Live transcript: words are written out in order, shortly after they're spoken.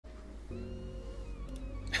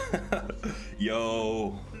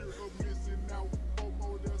Yo.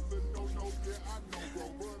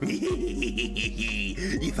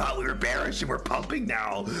 You thought we were bearish and we're pumping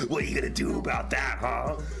now. What are you gonna do about that,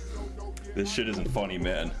 huh? This shit isn't funny,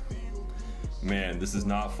 man. Man, this is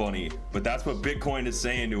not funny. But that's what Bitcoin is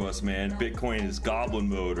saying to us, man. Bitcoin is goblin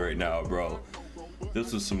mode right now, bro.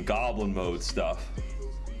 This was some goblin mode stuff.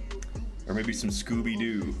 Or maybe some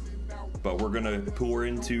Scooby-Doo. But we're gonna pour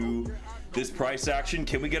into this price action.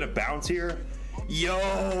 Can we get a bounce here?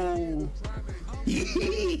 Yo!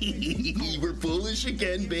 We're bullish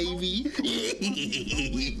again, baby.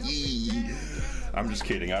 I'm just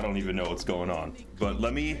kidding. I don't even know what's going on. But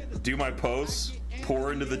let me do my posts,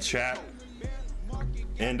 pour into the chat,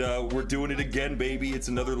 and we're doing it again, baby. It's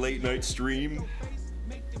another late night stream.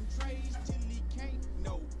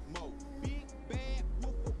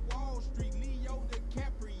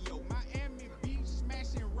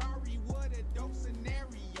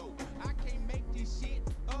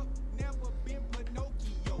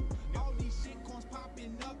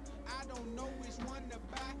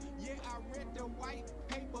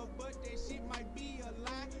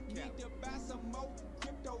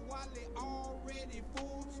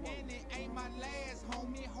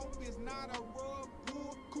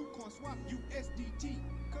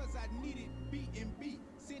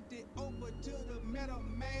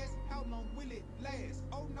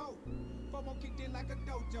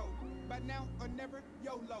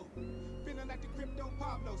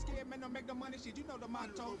 You know the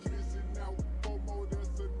motto. Missing out, FOMO,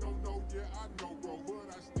 that's a no-no. Yeah, I know, bro,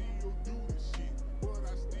 but I still do this shit. But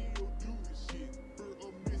I still do this shit. Fear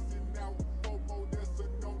of missing out, FOMO, that's a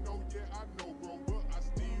no-no. Yeah, I know, bro, but I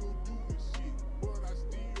still do this shit. But I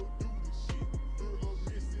still do this shit. Fear of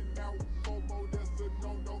missing out, FOMO, that's a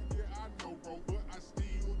no-no. Yeah, I know, bro, but I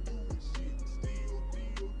still do this shit.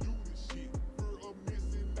 Still do this shit. Fear of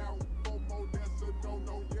missing out, FOMO, that's a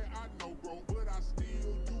no-no. Yeah, I know, bro, but I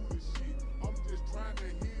still do this shit. I'm just trying to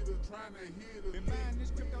hit her. Been buying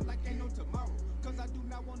this crypto like ain't no tomorrow. Cause I do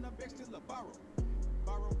not want to beg, still a borrow.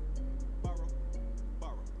 Borrow.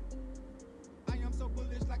 I am so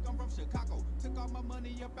bullish like I'm from Chicago. Took all my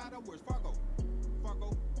money up out of where's Fargo.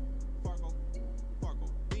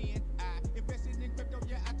 Then I invested in crypto,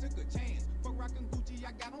 yeah, I took a chance. For rockin' Gucci,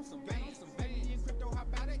 I got on some Vans. Baby in crypto, how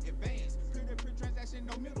about it? Advance. Peer-to-peer transaction,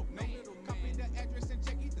 no middleman. Copy the address and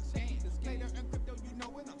check either scan. Later in crypto, you know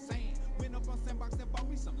what I'm saying. Went up on Sandbox and bought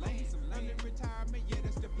me some land. Early retirement, yeah,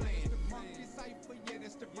 that's the plan. NickCipher, yeah,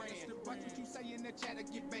 that's the brand. Watch what you say in the chat or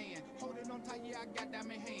get banned. Holding on tight, yeah, I got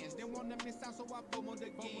diamond hands. Didn't want to miss out, so I FOMO'd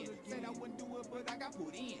again. Said I wouldn't do it, but I got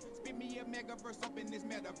put in. Spit me a megaverse up in this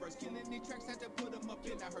metaverse. Killing these tracks, had to put them up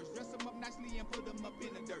in a hearse. Dress them up nicely and put them up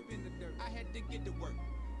in the dirt. I had to get to work.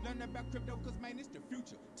 Learn about crypto, cause man, it's the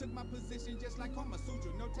future. Took my position just like Kama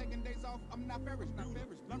Sutra. No taking days off, I'm not Ferris.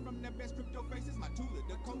 Learn from the best crypto faces, my tutor.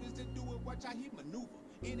 The code is to do it, watch how he maneuver.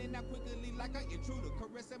 In and out quickly like an intruder.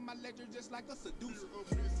 Caressing my ledger just like a seducer.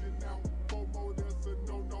 Missing out, FOMO, that's a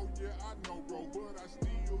no-no. Yeah, I know, bro, but I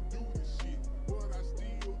still do this shit. Fear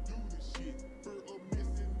of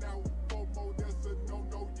missing out, FOMO, that's a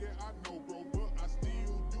no-no. Yeah, I know, bro, but I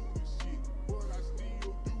still do this shit. Fear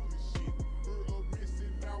of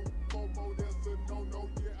missing out, FOMO, that's a no-no.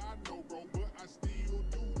 Yeah, I know, bro, but I still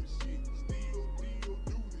do this shit. Still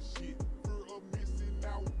do this shit. Fear of missing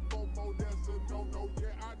out, FOMO, that's a no-no.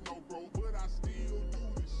 Yeah, I know, bro, but I still do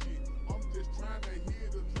this shit. I'm just trying to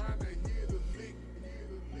hit a lick.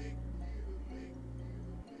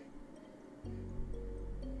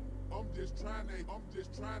 I'm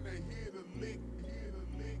just trying to hit a lick.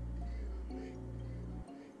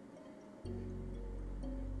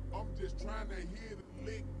 I'm just trying to hit a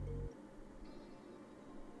lick.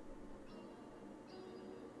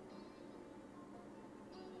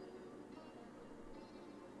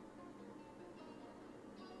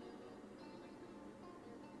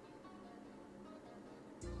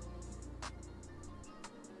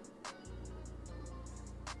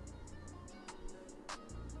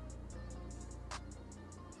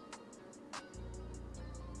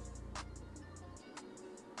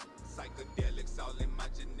 Psychedelics all in my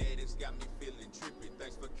genetics got me feeling trippy.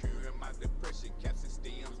 Thanks for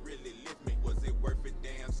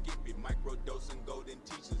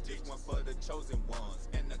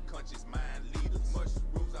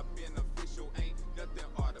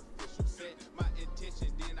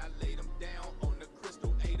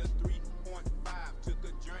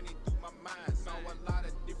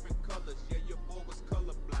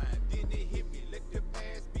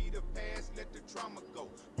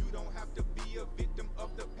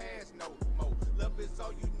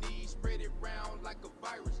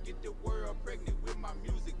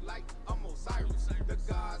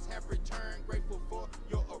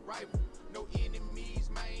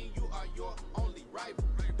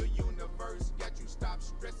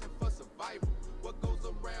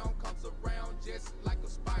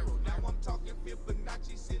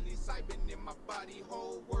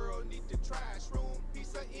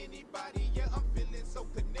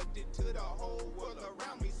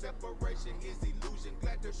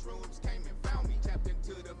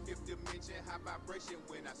high vibration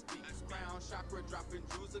when I speak. Crown chakra dropping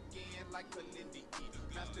jewels again like Kalindi E.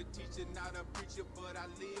 Master teacher, not a preacher, but I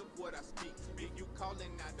live what I speak. If you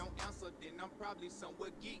calling, I don't answer, then I'm probably somewhere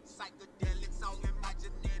geek. Psychedelics all in my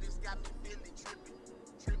genetics got me feeling trippy.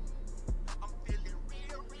 I'm feeling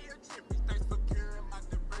real trippy. Thanks for carrying my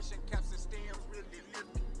depression caps and stems really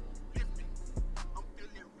lift me. I'm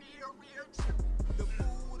feeling real trippy. The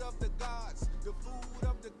food of the gods, the food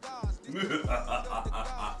of the gods. This the food of the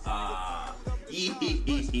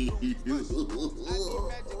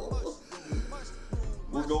gods.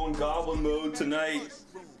 We're going goblin mode tonight.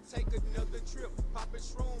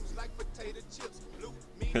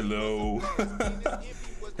 Hello.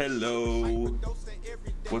 Hello.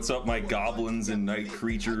 What's up, my goblins and night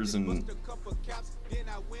creatures and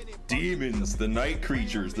demons? The night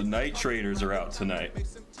creatures, the night traders are out tonight.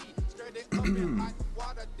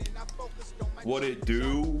 What it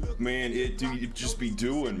do, man? It just be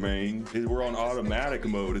doing, man. We're on automatic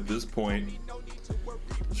mode at this point.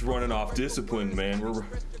 Just running off discipline, man.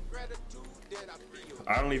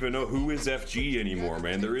 I don't even know who is FG anymore,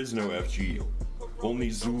 man. There is no FG. Only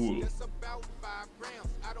Zool.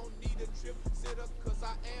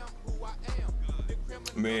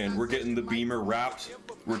 Man, we're getting the beamer wrapped.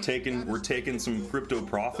 We're taking some crypto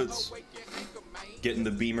profits. Getting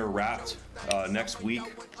the beamer wrapped next week.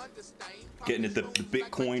 Getting it the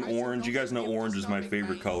Bitcoin orange. You guys know orange is my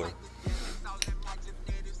favorite color.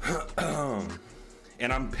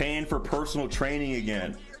 And I'm paying for personal training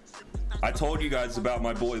again. I told you guys about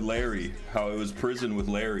my boy Larry, how it was prison with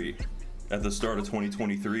Larry at the start of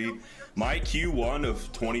 2023. My Q1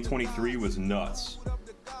 of 2023 was nuts.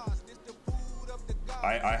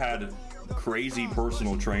 I had crazy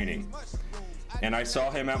personal training. And I saw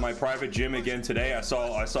him at my private gym again today. I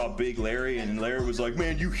saw Big Larry, and Larry was like,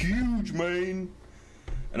 "Man, you huge, man."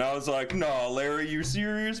 And I was like, "Nah, Larry, you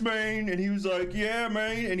serious, man?" And he was like, "Yeah,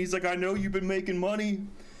 man." And he's like, "I know you've been making money."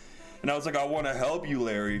 And I was like, "I want to help you,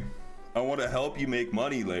 Larry. I want to help you make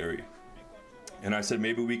money, Larry." And I said,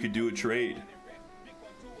 maybe we could do a trade.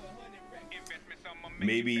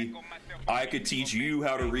 Maybe I could teach you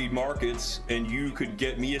how to read markets, and you could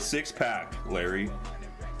get me a six-pack, Larry.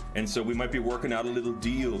 And so we might be working out a little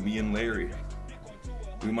deal, me and Larry.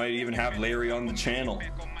 We might even have Larry on the channel.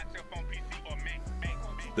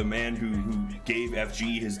 The man who gave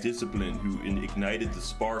FG his discipline, who ignited the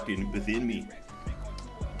spark within me.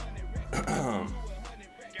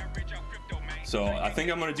 So I think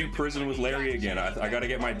I'm gonna do prison with Larry again. I gotta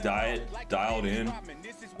get my diet dialed in.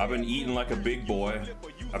 I've been eating like a big boy.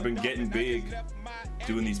 I've been getting big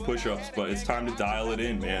doing these push-ups, but it's time to dial it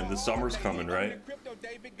in, man. The summer's coming, right?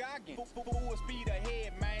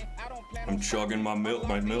 I'm chugging my milk.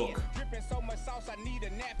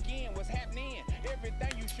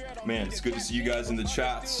 Man, it's good to see you guys in the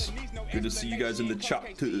chats. Good to see you guys in the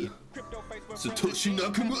chat too. Satoshi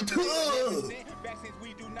Nakamoto.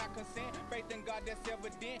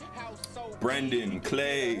 Brendan,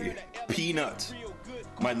 Clay, Peanut,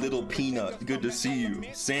 my little Peanut. Good to see you.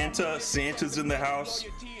 Santa's in the house.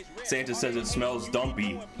 Santa says it smells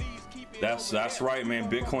dumpy. That's right, man.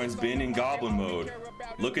 Bitcoin's been in goblin mode.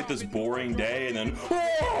 Look at this boring day, and then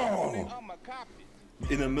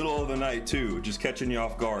in the middle of the night too, just catching you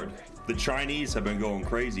off guard. The Chinese have been going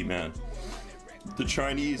crazy, man. The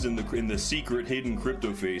Chinese in the secret hidden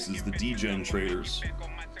crypto faces, the degen traders,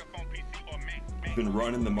 been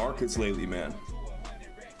running the markets lately, man.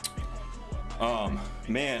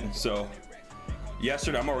 Man, so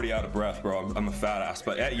yesterday, I'm already out of breath, bro. I'm a fat ass,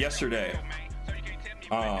 but yesterday,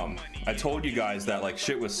 I told you guys that like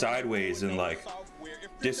shit was sideways and like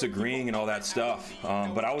disagreeing and all that stuff,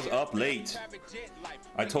 but I was up late.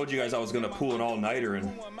 I told you guys I was gonna pull an all-nighter,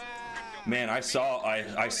 and man, I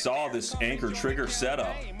saw this anchor trigger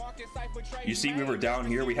setup. You see, we were down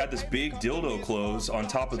here, we had this big dildo close on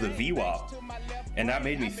top of the VWAP, and that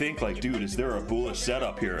made me think like, dude, is there a bullish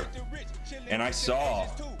setup here? And I saw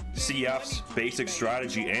CF's basic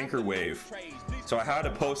strategy anchor wave, so I had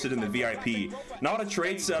to post it in the VIP. Not a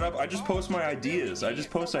trade setup, I just post my ideas. I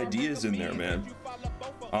just post ideas in there, man.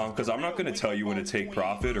 Because I'm not going to tell you when to take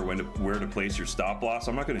profit or where to place your stop loss.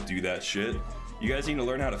 I'm not going to do that shit. You guys need to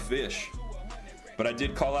learn how to fish. But I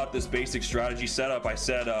did call out this basic strategy setup. I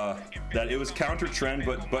said that it was counter trend,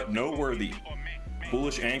 but noteworthy.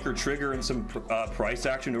 Bullish anchor trigger and some price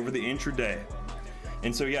action over the intraday.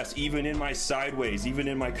 And so yes, even in my sideways, even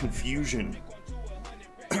in my confusion,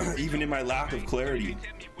 even in my lack of clarity,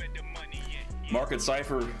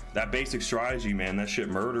 NickCipher, that basic strategy, man, that shit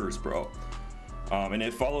murders, bro. And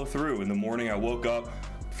it followed through. In the morning I woke up,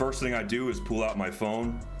 first thing I do is pull out my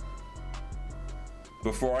phone.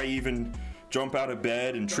 Before I even jump out of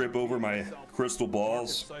bed and trip over my crystal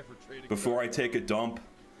balls, before I take a dump,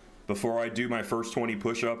 before I do my first 20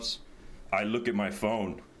 push-ups, I look at my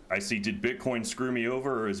phone. I see, did Bitcoin screw me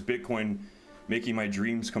over, or is Bitcoin making my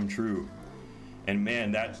dreams come true? And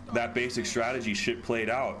man, that basic strategy shit played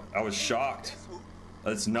out. I was shocked.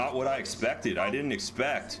 That's not what I expected. I didn't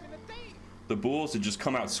expect the bulls to just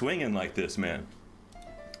come out swinging like this, man.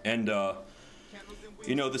 And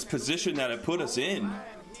you know, this position that it put us in,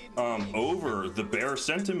 over the bear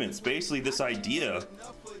sentiments, basically this idea,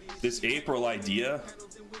 this April idea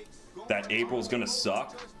that April's gonna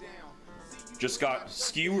suck, just got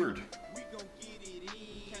skewered.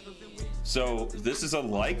 So this is a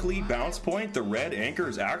likely bounce point. The red anchor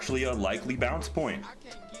is actually a likely bounce point.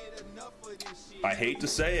 I hate to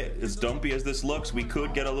say it, as dumpy as this looks, we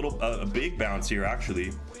could get a big bounce here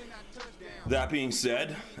actually. That being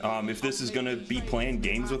said, if this is gonna be playing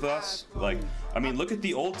games with us, like, I mean, look at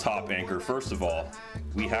the old top anchor. First of all,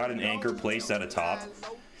 we had an anchor placed at a top,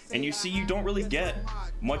 and you see you don't really get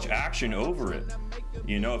much action over it.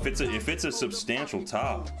 You know, if it's a substantial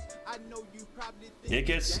top,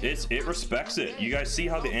 it respects it. You guys see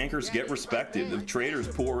how the anchors get respected. The traders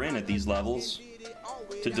pour in at these levels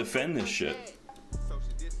to defend this shit.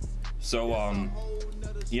 So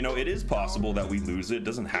you know, it is possible that we lose it. It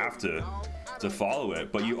doesn't have to follow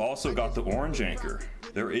it, but you also got the orange anchor.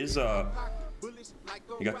 There is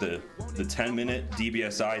you got the 10-minute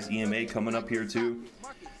DBSI's EMA coming up here too.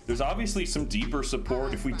 There's obviously some deeper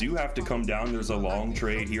support. If we do have to come down, there's a long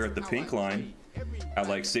trade here at the pink line at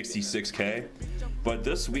like 66K. But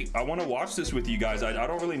this week, I want to watch this with you guys. I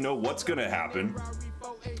don't really know what's going to happen.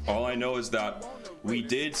 All I know is that we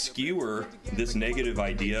did skewer this negative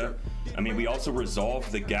idea. I mean, we also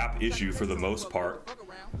resolved the gap issue for the most part.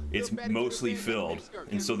 It's mostly filled.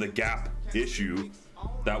 And so the gap issue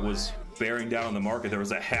that was bearing down on the market, there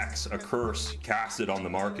was a hex, a curse casted on the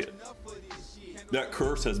market. That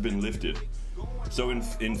curse has been lifted. So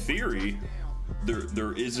in theory,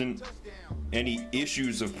 there isn't any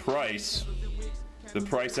issues of price, the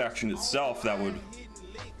price action itself that would,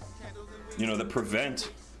 you know, that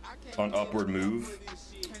prevent an upward move.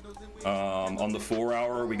 On the 4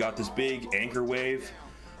 hour, we got this big anchor wave.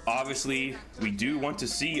 Obviously, we do want to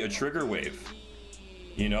see a trigger wave.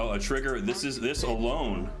 You know, a trigger, this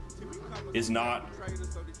alone is not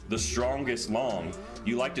the strongest long.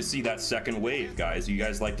 You like to see that second wave, guys. You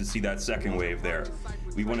guys like to see that second wave there.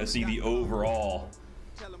 We want to see the overall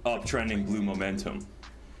uptrending blue momentum.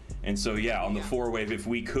 And so yeah, on the 4 wave, if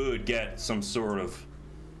we could get some sort of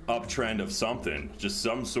uptrend of something, just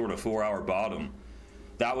some sort of 4 hour bottom,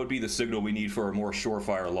 that would be the signal we need for a more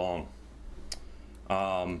surefire long.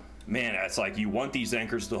 Man, it's like you want these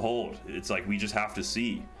anchors to hold. It's like we just have to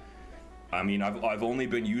see. I mean, I've only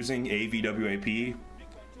been using a VWAP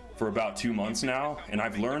for about 2 months now, and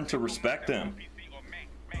I've learned to respect them.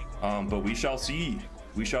 But we shall see.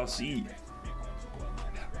 We shall see.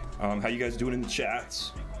 How you guys doing in the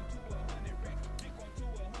chats?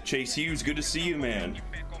 Chase Hughes, good to see you, man.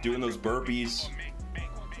 Doing those burpees.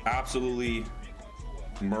 Absolutely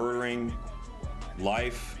murdering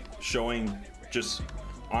life, showing just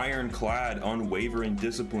ironclad, unwavering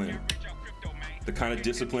discipline. The kind of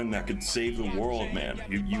discipline that could save the world, man.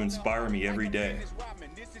 You inspire me every day.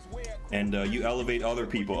 And you elevate other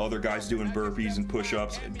people, other guys doing burpees and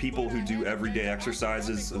push-ups, and people who do everyday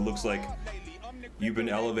exercises. It looks like you've been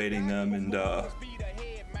elevating them, and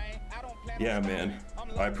yeah, man,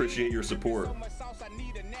 I appreciate your support.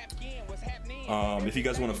 If you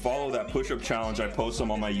guys want to follow that push-up challenge, I post them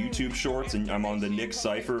on my YouTube shorts, and I'm on the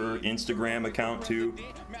NickCipher Instagram account too.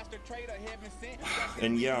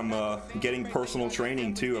 And yeah, I'm getting personal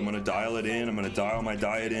training too. I'm gonna dial it in. I'm gonna dial my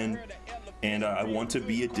diet in, and I want to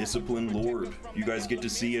be a disciplined lord. You guys get to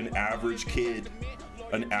see an average kid,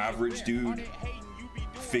 an average dude,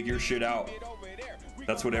 figure shit out.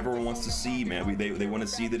 That's what everyone wants to see, man. They want to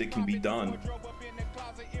see that it can be done.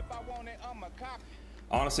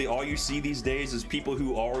 Honestly, all you see these days is people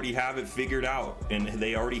who already have it figured out, and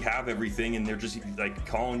they already have everything, and they're just like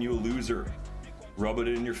calling you a loser, rubbing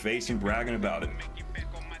it in your face and bragging about it.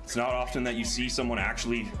 It's not often that you see someone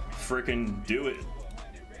actually freaking do it.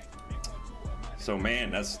 So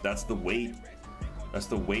man, that's the weight. That's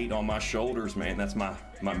the weight on my shoulders, man. That's my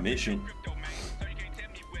mission.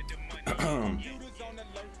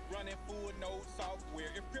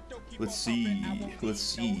 Let's see.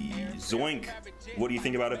 Zoink, what do you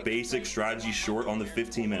think about a basic strategy short on the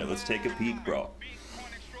 15-minute? Let's take a peek, bro.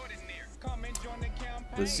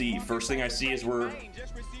 Let's see. First thing I see is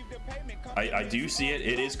I do see it.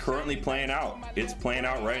 It is currently playing out. It's playing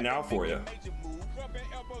out right now for you.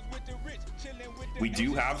 we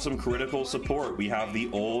do have some critical support. We have the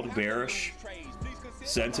old bearish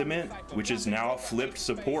sentiment, which is now flipped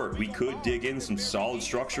support. We could dig in some solid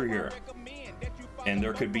structure here, and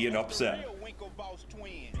there could be an upset.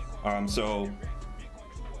 So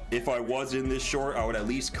if I was in this short, I would at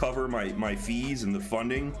least cover my fees and the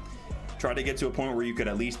funding. Try to get to a point where you could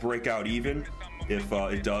at least break out even if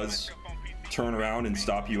it does turn around and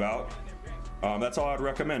stop you out. That's all I'd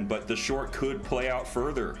recommend, but the short could play out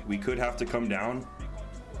further. We could have to come down.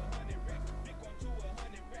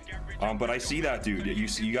 But I see that, dude.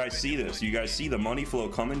 You guys see this. You guys see the money flow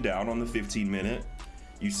coming down on the 15-minute.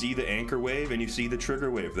 You see the anchor wave and you see the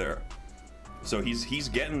trigger wave there. So he's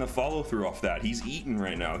getting the follow through off that. He's eating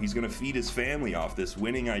right now. He's gonna feed his family off this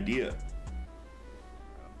winning idea. I'm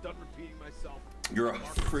done repeating myself. You're a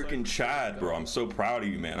freaking Chad, bro. I'm so proud of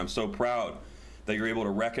you, man. I'm so proud that you're able to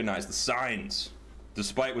recognize the signs,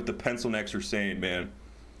 despite what the pencil necks are saying, man.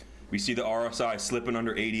 We see the RSI slipping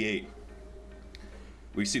under 88.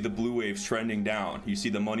 We see the blue waves trending down. You see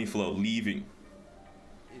the money flow leaving.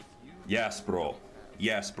 Yes, bro.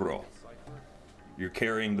 Yes, bro. You're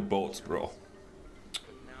carrying the bolts, bro.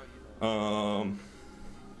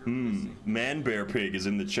 Man Bear Pig is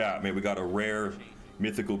in the chat, man. We got a rare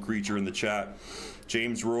mythical creature in the chat.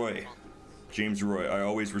 James Roy, I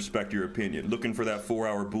always respect your opinion. Looking for that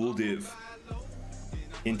 4-hour bull div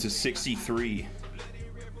into 63.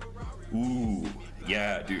 Ooh,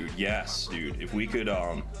 yeah, dude. Yes, dude. If we could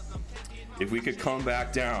come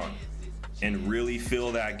back down and really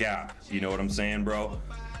fill that gap, you know what I'm saying, bro?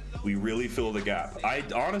 We really fill the gap. I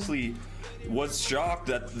honestly was shocked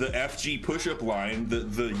that the FG push-up line,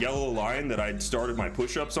 the yellow line that I'd started my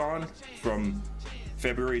push-ups on from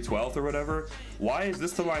February 12th or whatever, why is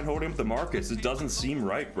this the line holding up the markets? It doesn't seem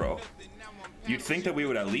right, bro. You'd think that we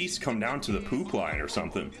would at least come down to the poop line or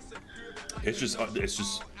something. It's just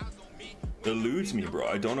eludes me, bro.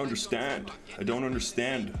 I don't understand. I don't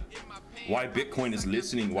understand why Bitcoin is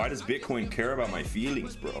listening. Why does Bitcoin care about my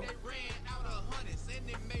feelings, bro?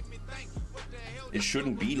 It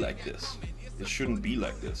shouldn't be like this. It shouldn't be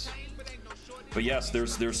like this. But yes,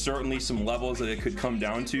 there's certainly some levels that it could come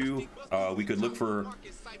down to. We could look for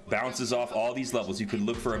bounces off all these levels. You could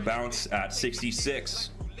look for a bounce at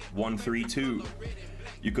 66,132.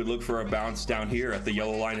 You could look for a bounce down here at the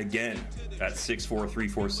yellow line again at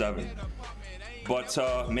 64,347. But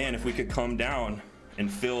man, if we could come down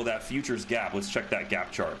and fill that futures gap, let's check that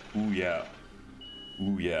gap chart. Ooh yeah,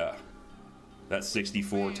 ooh yeah. That's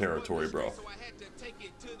 64 territory, bro.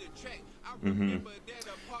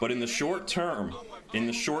 But in the short term,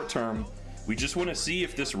 we just want to see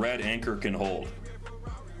if this red anchor can hold.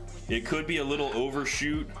 It could be a little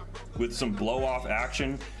overshoot with some blow off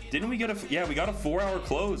action. Didn't we get a, yeah, we got a 4-hour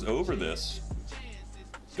close over this.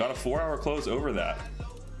 Got a 4-hour close over that.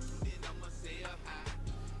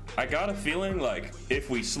 I got a feeling like if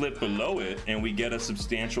we slip below it and we get a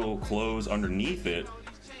substantial close underneath it,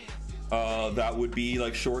 that would be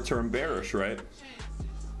like short-term bearish, right?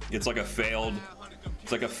 It's like a failed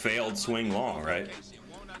swing long, right?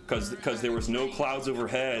 Because there was no clouds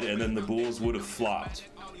overhead and then the bulls would have flopped.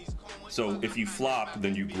 So if you flop,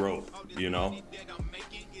 then you grope, you know?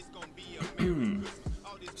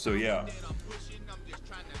 So yeah,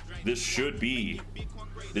 this should be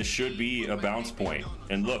a bounce point.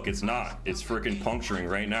 And look, it's not. It's freaking puncturing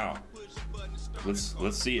right now.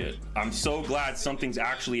 Let's see it. I'm so glad something's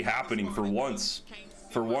actually happening for once.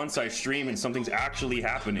 For once I stream and something's actually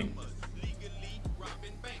happening.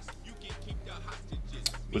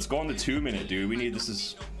 Let's go on the 2-minute, dude. We need, this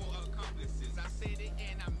is...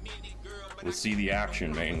 Let's see the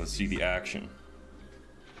action, man. Let's see the action.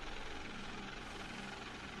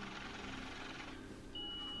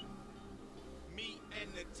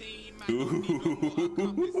 Ooh.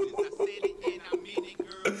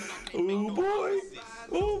 Oh boy.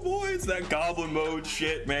 Oh boy, it's that goblin mode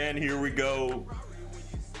shit, man. Here we go.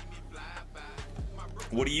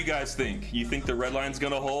 What do you guys think? You think the red line's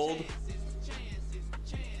gonna hold?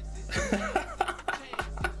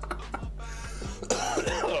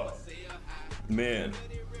 Man.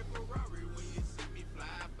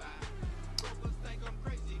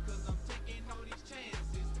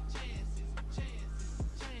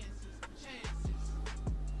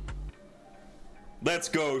 Let's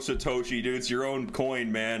go, Satoshi, dude. It's your own coin,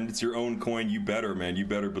 man. It's your own coin. You better, man. You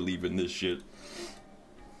better believe in this shit.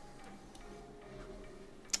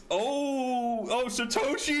 Oh,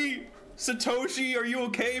 Satoshi! Satoshi, are you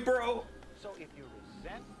okay, bro? So if you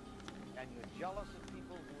resent and you're jealous of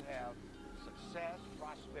people who have success,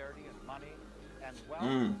 prosperity, and money and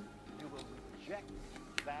wealth, you will reject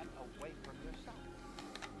that away from yourself.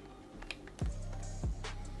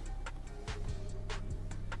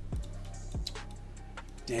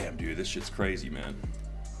 Damn, dude, this shit's crazy, man.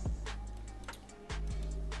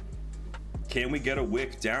 Can we get a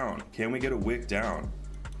wick down? Can we get a wick down?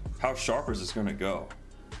 How sharp is this gonna go?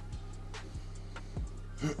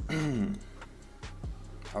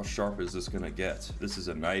 How sharp is this gonna get? This is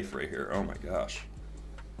a knife right here. Oh my gosh.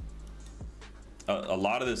 A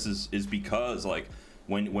lot of this is because like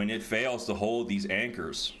when it fails to hold these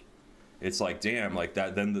anchors, it's like, damn, like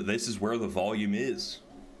that, then this is where the volume is.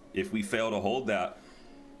 If we fail to hold that,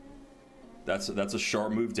 that's a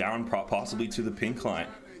sharp move down, possibly to the pink line.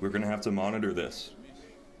 We're gonna have to monitor this.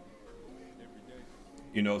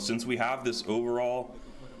 You know, since we have this overall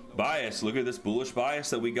bias, look at this bullish bias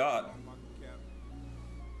that we got.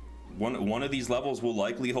 One of these levels will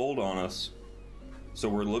likely hold on us. So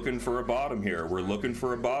we're looking for a bottom here. We're looking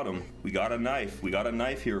for a bottom. We got a knife. We got a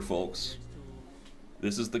knife here, folks.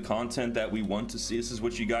 This is the content that we want to see. This is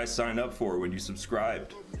what you guys signed up for when you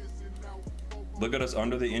subscribed. Look at us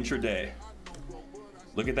under the intraday.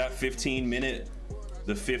 Look at that 15-minute.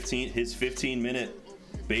 His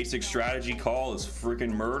 15-minute basic strategy call is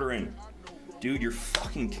freaking murdering. Dude, you're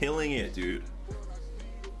fucking killing it, dude.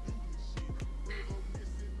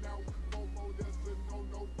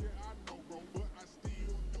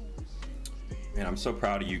 Man, I'm so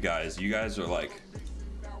proud of you guys. You guys are like,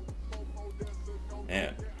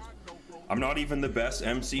 man, I'm not even the best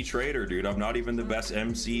MC trader, dude. I'm not even the best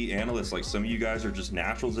MC analyst. Like, some of you guys are just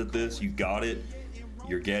naturals at this. You got it.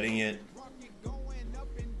 You're getting it.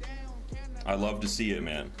 I love to see it,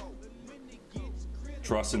 man.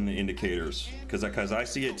 Trust in the indicators, because I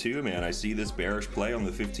see it too, man. I see this bearish play on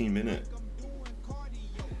the 15-minute.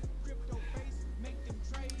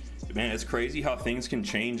 Man, it's crazy how things can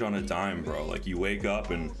change on a dime, bro. Like, you wake up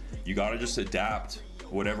and you gotta just adapt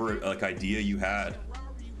whatever like idea you had.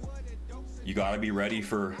 You gotta be ready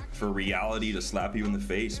for reality to slap you in the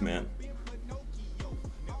face, man.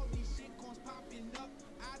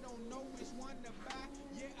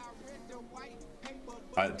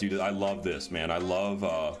 Dude, I love this, man. I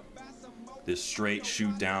love this straight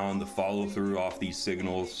shoot down, the follow through off these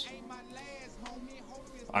signals.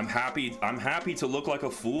 I'm happy to look like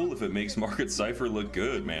a fool if it makes NickCipher look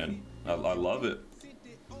good, man. I love it.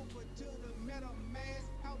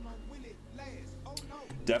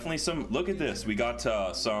 Definitely some, look at this. We got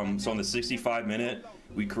some, so on the 65-minute,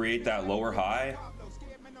 we create that lower high.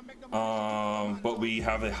 But we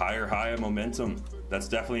have a higher high of momentum. That's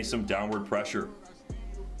definitely some downward pressure.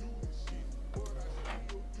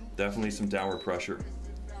 Definitely some downward pressure.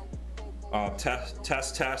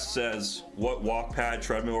 Test says, what walk pad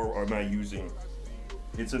treadmill am I using?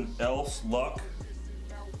 It's an Else Luck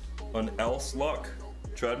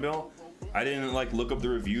treadmill. I didn't like look up the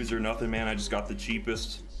reviews or nothing, man. I just got the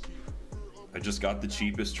cheapest.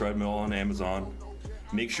 Treadmill on Amazon.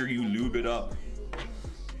 Make sure you lube it up.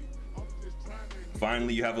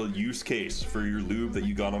 Finally, you have a use case for your lube that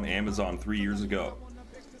you got on Amazon 3 years ago.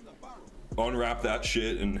 Unwrap that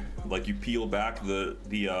shit and like you peel back the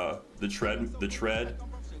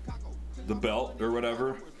belt or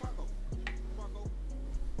whatever.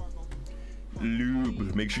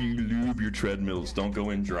 Lube. Make sure you lube your treadmills. Don't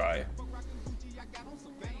go in dry.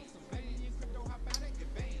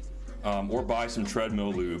 Or buy some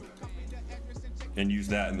treadmill lube and use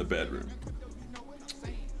that in the bedroom.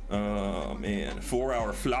 Oh man,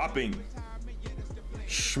 4-hour flopping.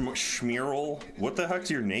 Schmearl, what the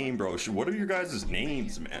heck's your name, bro? What are your guys'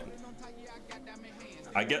 names, man?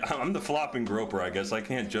 I'm the FloppingGroper, I guess. I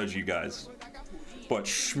can't judge you guys. But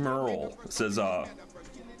Schmearl says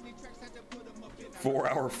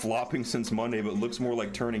 4-hour flopping since Monday, but looks more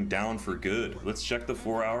like turning down for good. Let's check the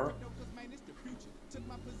 4-hour.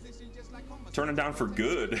 Turning down for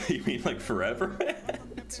good? You mean like forever?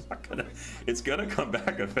 It's gonna come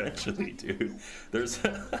back eventually, dude.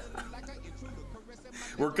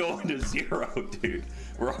 We're going to zero, dude.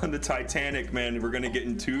 We're on the Titanic, man. We're gonna get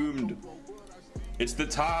entombed. It's the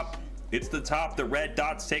top. It's the top. The red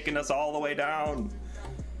dot's taking us all the way down.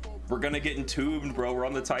 We're gonna get entombed, bro. We're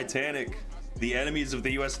on the Titanic. The enemies of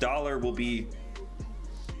the US dollar will be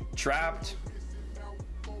trapped.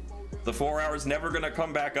 The 4 hours never gonna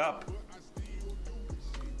come back up.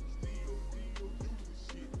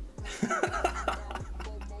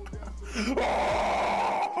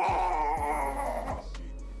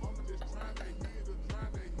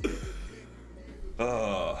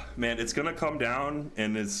 Man, it's gonna come down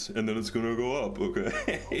and then it's gonna go up.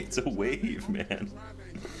 Okay. It's a wave, man.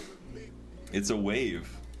 It's a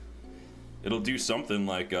wave. It'll do something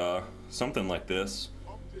like this.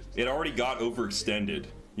 It already got overextended,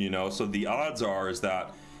 you know, so the odds are is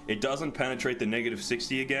that it doesn't penetrate the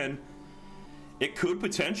 -60 again, it could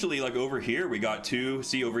potentially, like over here we got two,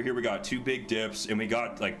 see over here we got two big dips and we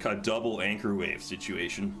got like a double anchor wave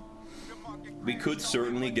situation. We could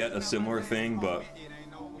certainly get a similar thing, but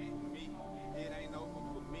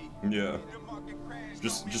yeah,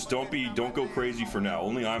 just don't go crazy for now.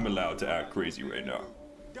 Only I'm allowed to act crazy right now.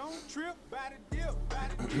 Don't trip by the dip, by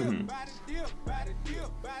the dip, by the dip, by the dip,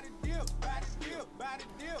 by the dip, by the dip, by the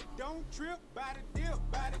dip. Don't trip by the dip,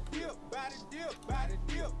 by the dip, by the dip, by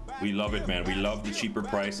the dip. We love it, man. We love the cheaper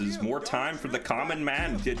prices. More time for the common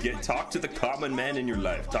man. Talk to the common man in your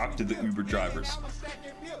life. Talk to the Uber drivers.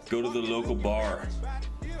 Go to the local bar.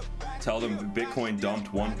 Tell them Bitcoin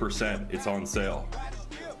dumped 1%. It's on sale.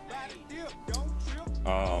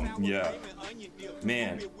 Yeah,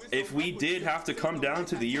 man, if we did have to come down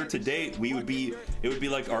to the year to date, it would be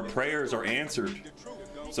like our prayers are answered.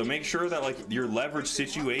 So make sure that like your leverage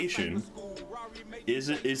situation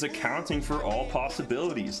is accounting for all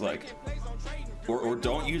possibilities, like, or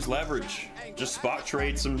don't use leverage. Just spot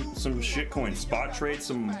trade some shitcoin, spot trade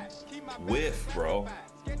some whiff, bro.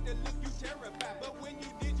 If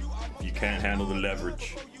you can't handle the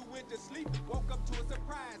leverage.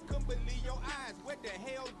 What the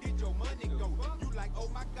hell did your money go? You like, oh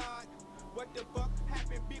my God, what the fuck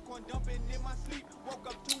happened? Bitcoin dumping in my sleep. Woke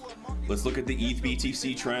up to a market. Let's look at the ETH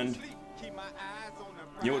BTC trend.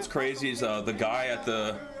 You know what's crazy is the guy at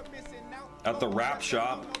the wrap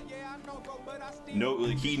shop. No,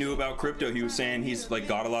 he knew about crypto. He was saying he's like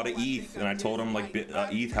got a lot of ETH, and I told him like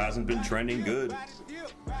ETH hasn't been trending good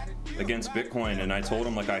against Bitcoin, and I told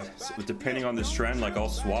him like depending on this trend, like I'll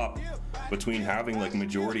swap between having like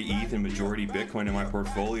majority ETH and majority Bitcoin in my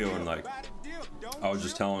portfolio, and like I was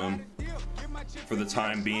just telling him for the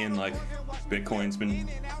time being, like Bitcoin's been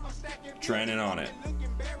trending on it,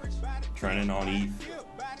 trending on ETH.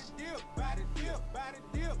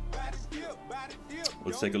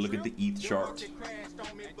 Let's take a look at the ETH chart.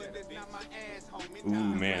 Ooh,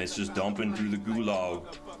 man, it's just dumping through the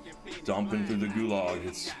gulag. Dumping through the gulag.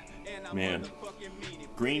 It's, man.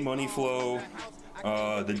 Green money flow.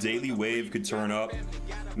 The daily wave could turn up.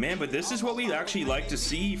 Man, but this is what we actually like to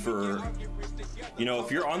see for, you know,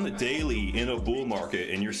 if you're on the daily in a bull market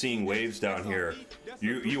and you're seeing waves down here,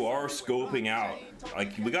 you are scoping out.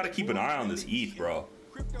 Like, we got to keep an eye on this ETH, bro.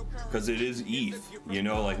 Because it is ETH, you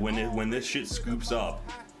know, like when this shit scoops up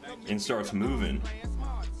and starts moving,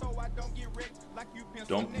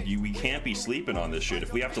 we can't be sleeping on this shit.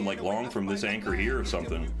 If we have to like long from this anchor here or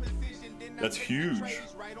something, that's huge.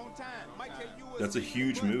 That's a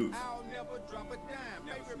huge move.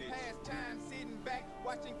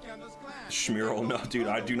 Schmearl, no, dude,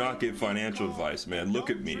 I do not give financial advice, man. Look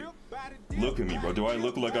at me. Look at me, bro. Do I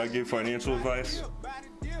look like I give financial advice?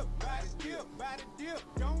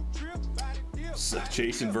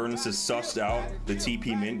 Jason Vernon says, sussed out the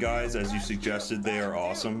TP Mint guys, as you suggested. They are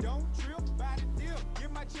awesome.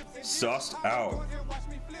 Sussed out.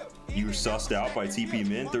 You were sussed out by TP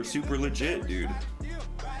Mint? They're super legit, dude.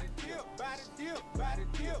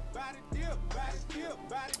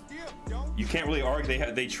 You can't really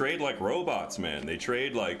argue. They trade like robots, man. They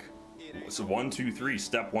trade like 1, 2, 3,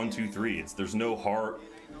 step 1, 2, 3. There's no heart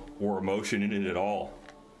or emotion in it at all.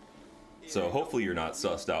 So hopefully you're not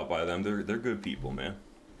sussed out by them. They're good people, man.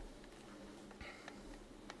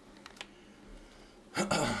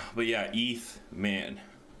 But yeah, ETH, man,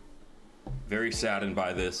 very saddened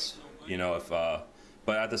by this, you know.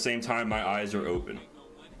 But at the same time, my eyes are open.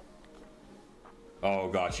 Oh,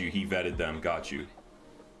 got you. He vetted them. Got you.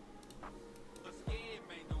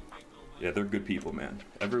 Yeah, they're good people, man.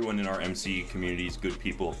 Everyone in our MC community is good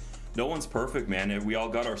people. No one's perfect, man. We all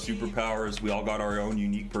got our superpowers. We all got our own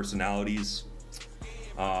unique personalities.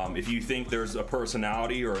 If you think there's a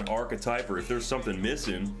personality or an archetype, or if there's something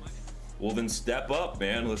missing, well then step up,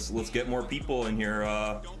 man. Let's get more people in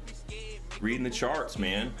here reading the charts,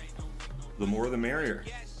 man. The more the merrier.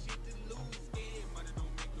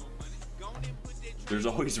 There's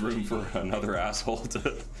always room for another asshole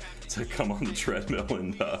to come on the treadmill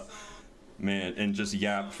and man, and just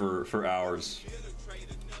yap for hours.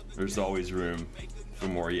 There's always room for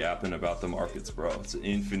more yapping about the markets, bro. It's an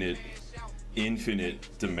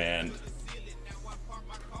infinite demand.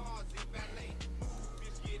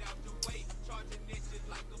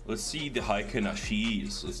 Let's see the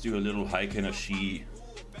Heikenashis. Let's do a little Heikenashi.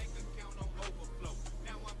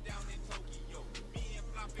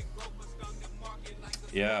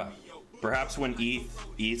 Yeah, perhaps when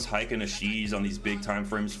ETH's Heikenashis on these big time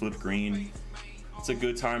frames flip green, it's a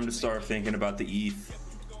good time to start thinking about the ETH.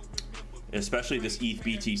 Especially this ETH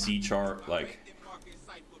BTC chart, like,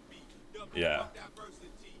 yeah.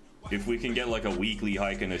 If we can get like a weekly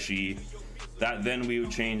Heikenashii, then we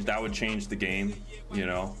would change, that would change the game, you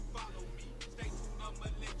know.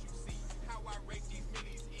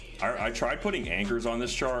 I tried putting anchors on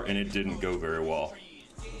this chart and it didn't go very well.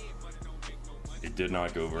 It did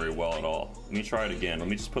not go very well at all. Let me try it again. Let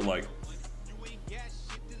me just put like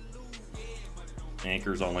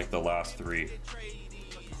anchors on like the last 3.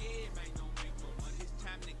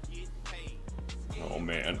 Oh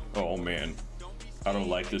man, oh man. I don't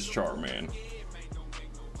like this chart, man.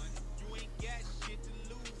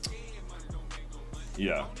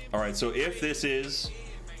 Yeah. All right, so if this is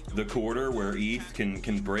the quarter where ETH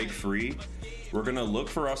can break free, we're gonna look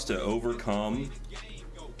for us to overcome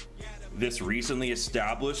this recently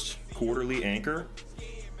established quarterly anchor.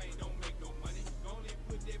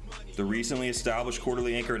 The recently established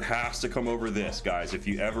quarterly anchor, it has to come over this, guys. If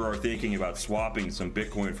you ever are thinking about swapping some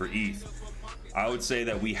Bitcoin for ETH, I would say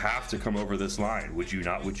that we have to come over this line. Would you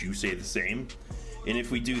not? Would you say the same? And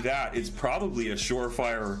if we do that, it's probably a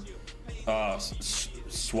surefire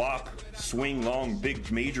swap, swing long,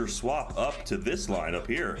 big major swap up to this line up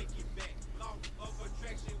here.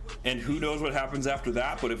 And who knows what happens after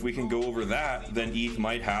that, but if we can go over that, then ETH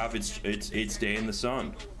might have its day in the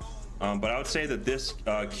sun. But I would say that this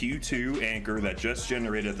Q2 anchor that just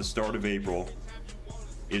generated at the start of April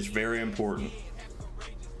is very important.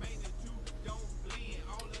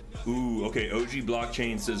 Ooh, okay, OG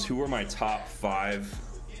Blockchain says, who are my top 5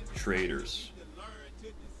 traders?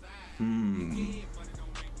 My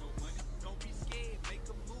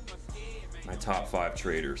top 5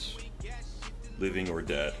 traders, living or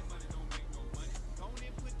dead.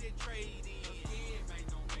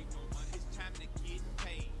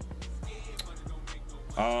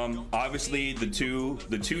 Obviously the two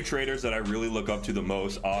traders that I really look up to the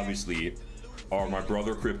most, obviously, are my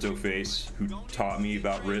brother CryptoFace, who taught me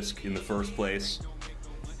about risk in the first place,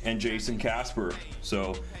 and Jason Casper.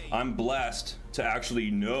 So I'm blessed to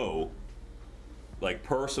actually know, like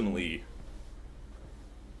personally,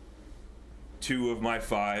 2 of my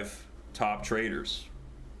 5 top traders.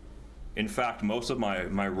 In fact, most of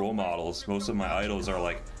my role models, most of my idols are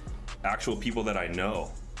like actual people that I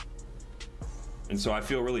know. And so I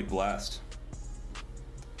feel really blessed.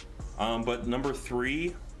 But number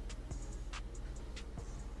 3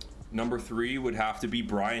 would have to be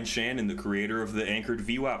Brian Shannon, the creator of the anchored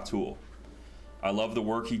VWAP tool. I love the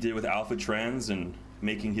work he did with Alpha Trends and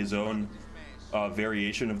making his own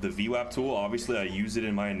variation of the VWAP tool. Obviously, I use it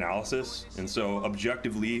in my analysis, and so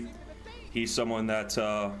objectively, he's someone that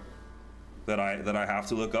that I have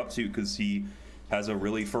to look up to, because he has a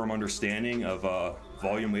really firm understanding of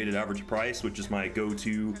volume weighted average price, which is my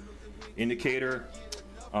go-to indicator.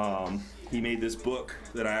 He made this book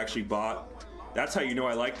that I actually bought. That's how you know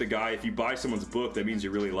I like the guy. If you buy someone's book, that means you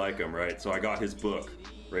really like him, right? So I got his book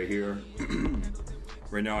right here.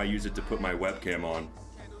 Right now I use it to put my webcam on.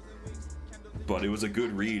 But it was a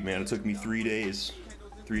good read, man. It took me 3 days.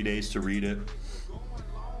 3 days to read it.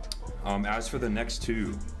 As for the next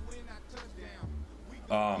 2,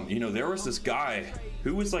 you know, there was this guy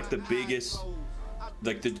who was like the biggest,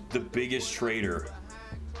 like the biggest trader.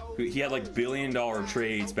 He had like billion-dollar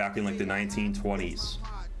trades back in like the 1920s.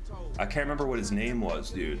 I can't remember what his name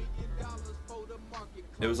was, dude.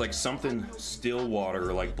 It was like something Stillwater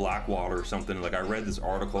or like Blackwater or something. Like I read this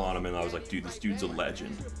article on him and I was like, dude, this dude's a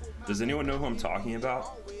legend. Does anyone know who I'm talking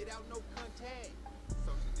about?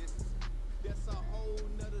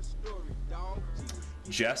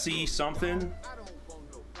 Jesse something?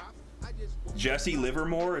 Jesse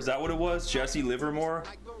Livermore? Is that what it was? Jesse Livermore?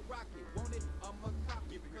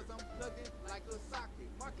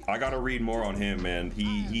 I gotta read more on him, man.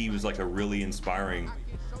 He was like a really inspiring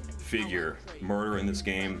figure. Murder in this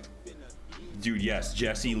game. Dude, yes,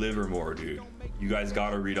 Jesse Livermore, dude. You guys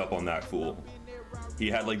gotta read up on that fool. He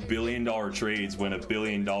had like billion-dollar trades when $1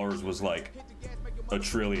 billion was like $1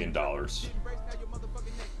 trillion.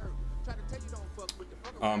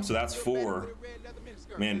 So that's 4.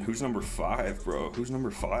 Man, who's number 5, bro? Who's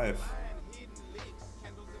number 5?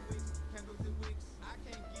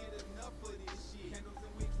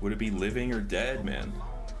 Would it be living or dead, man?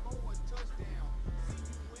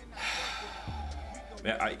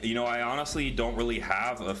 Man, I honestly don't really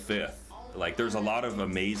have a 5th. Like, there's a lot of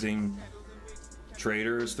amazing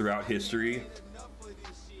traders throughout history.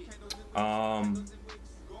 You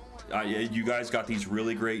guys got these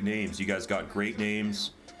really great names. You guys got great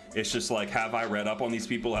names. It's just like, have I read up on these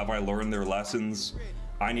people? Have I learned their lessons?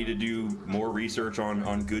 I need to do more research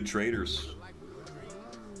on good traders.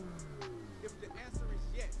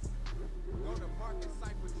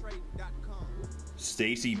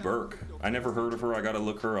 Stacy Burke. I never heard of her. I gotta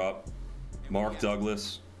look her up. Mark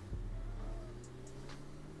Douglas.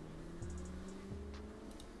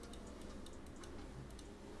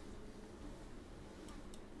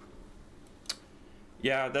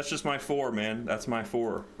 Yeah, that's just my 4, man. That's my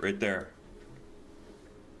 4 right there.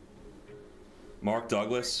 Mark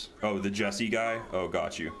Douglas. Oh, the Jesse guy. Oh,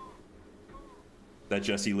 got you. That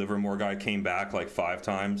Jesse Livermore guy came back like 5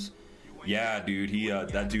 times. Yeah, dude.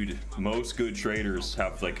 That dude. Most good traders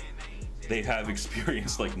have like, they have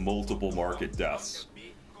experienced like multiple market deaths.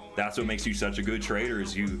 That's what makes you such a good trader,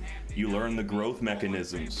 is you learn the growth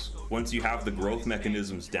mechanisms. Once you have the growth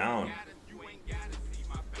mechanisms down,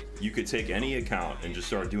 you could take any account and just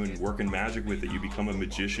start working magic with it. You become a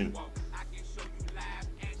magician.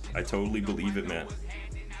 I totally believe it, man.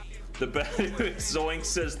 The best Zoink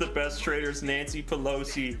says the best trader is Nancy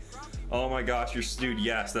Pelosi. Oh my gosh, dude,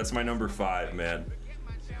 yes, that's my number 5, man.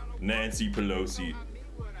 Nancy Pelosi.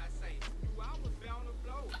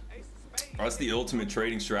 That's the ultimate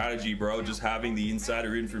trading strategy, bro. Just having the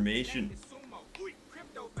insider information.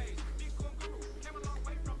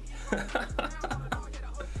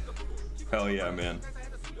 Hell yeah, man.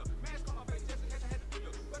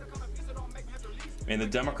 And the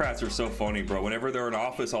Democrats are so funny, bro. Whenever they're in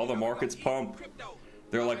office, all the markets pump.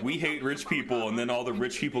 They're like, we hate rich people, and then all the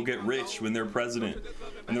rich people get rich when they're president.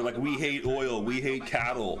 And they're like, we hate oil, we hate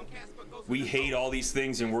cattle. We hate all these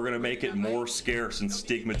things, and we're gonna make it more scarce and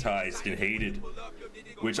stigmatized and hated,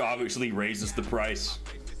 which obviously raises the price.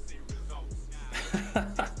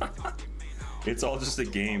 It's all just a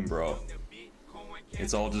game, bro.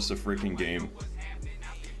 It's all just a freaking game.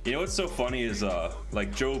 You know what's so funny is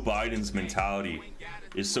like Joe Biden's mentality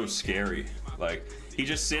is so scary. Like, he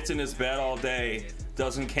just sits in his bed all day,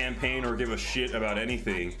 doesn't campaign or give a shit about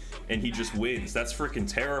anything, and he just wins. That's freaking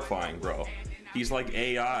terrifying, bro. He's like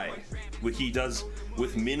AI. What he does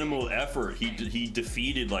with minimal effort, he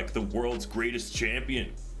defeated like the world's greatest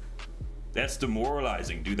champion. That's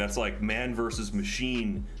demoralizing, dude. That's like man versus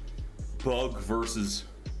machine, bug versus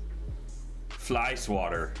fly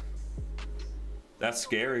swatter. That's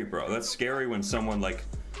scary, bro. That's scary when someone like,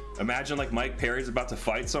 imagine like Mike Perry's about to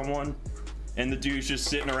fight someone, and the dude's just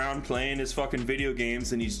sitting around playing his fucking video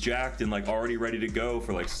games, and he's jacked and like already ready to go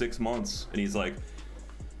for like 6 months, and he's like,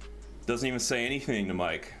 doesn't even say anything to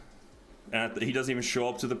Mike, and he doesn't even show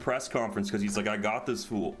up to the press conference because he's like, I got this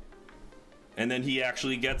fool, and then he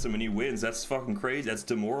actually gets him and he wins. That's fucking crazy. That's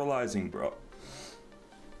demoralizing, bro.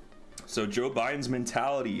 So Joe Biden's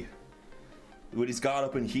mentality, what he's got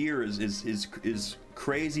up in here is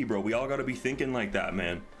crazy, bro. We all got to be thinking like that,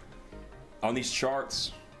 man. On these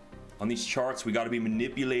charts, we got to be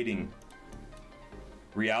manipulating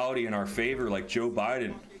reality in our favor, like Joe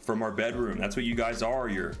Biden from our bedroom. That's what you guys are.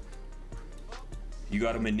 You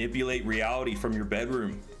got to manipulate reality from your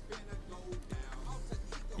bedroom.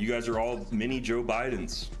 You guys are all mini Joe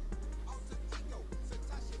Bidens.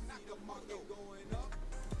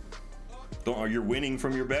 You're winning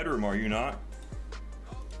from your bedroom, are you not?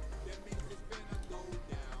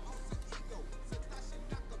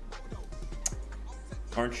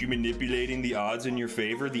 Aren't you manipulating the odds in your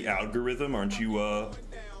favor, the algorithm? Aren't you,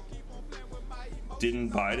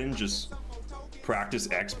 didn't Biden just practice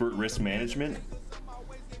expert risk management?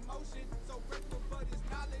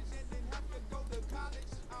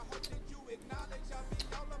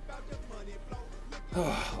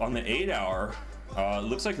 On the 8 hour,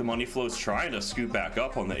 looks like the money flow is trying to scoot back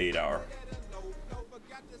up on the 8 hour.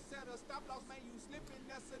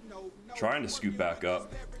 Trying to scoot back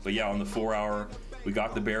up. But yeah, on the 4 hour, we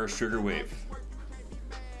got the bearish trigger wave.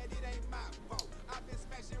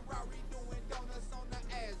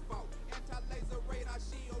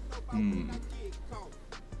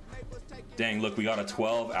 Dang, look, we got a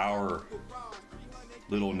 12-hour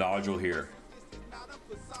little nodule here.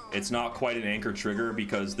 It's not quite an anchor trigger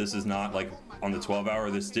because this is not like on the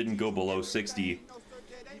 12-hour, this didn't go below 60.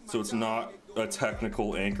 So it's not a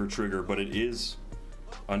technical anchor trigger, but it is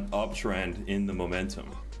an uptrend in the momentum.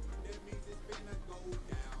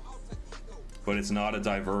 But it's not a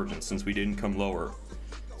divergence since we didn't come lower.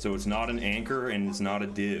 So it's not an anchor and it's not a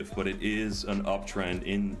div, but it is an uptrend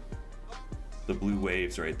in the blue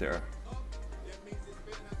waves right there.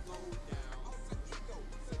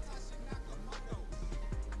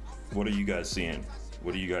 What are you guys seeing?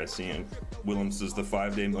 What are you guys seeing? Willem says the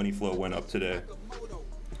 5-day money flow went up today.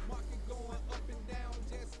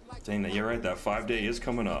 Dang, that you're right, that 5-day is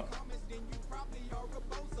coming up.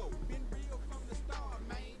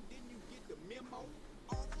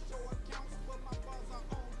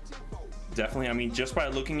 Definitely, I mean, just by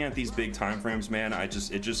looking at these big time frames, man, it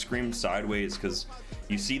just screams sideways because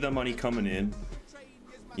you see the money coming in,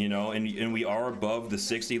 you know, and we are above the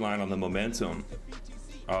 60 line on the momentum,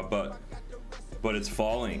 but it's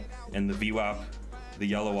falling, and the VWAP, the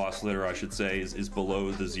yellow oscillator, I should say, is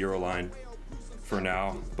below the 0 line for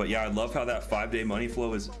now. But yeah, I love how that 5-day money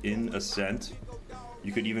flow is in ascent.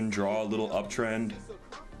 You could even draw a little uptrend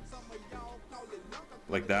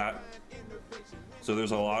like that. So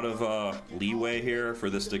there's a lot of leeway here for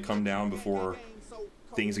this to come down before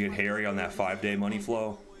things get hairy on that 5-day money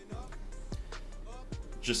flow.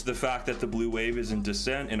 Just the fact that the blue wave is in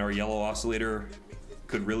descent and our yellow oscillator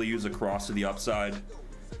could really use a cross to the upside,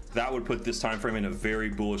 that would put this time frame in a very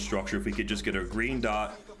bullish structure. If we could just get a green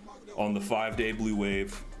dot on the 5-day blue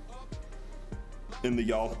wave and the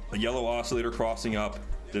yellow oscillator crossing up,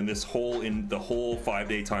 then this whole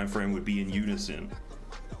 5-day time frame would be in unison.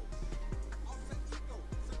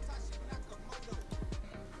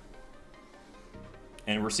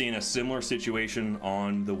 And we're seeing a similar situation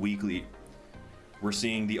on the weekly. We're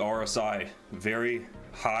seeing the RSI, very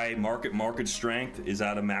high market strength is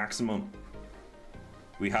at a maximum.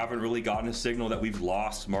 We haven't really gotten a signal that we've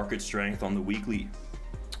lost market strength on the weekly.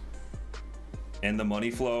 And the money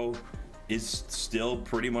flow is still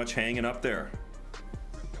pretty much hanging up there.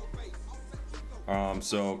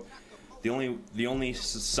 So the only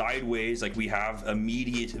sideways, like we have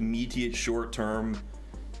immediate short-term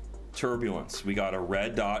turbulence. We got a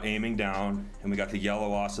red dot aiming down and we got the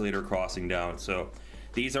yellow oscillator crossing down. So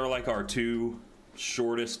these are like our two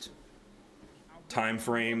shortest time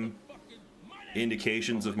frame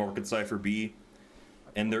indications of MarketCipher B,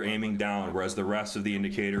 and they're aiming down, whereas the rest of the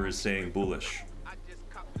indicator is saying bullish.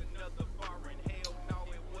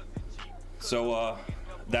 So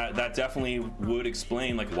that definitely would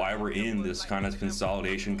explain like why we're in this kind of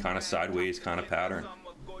consolidation, kind of sideways kind of pattern.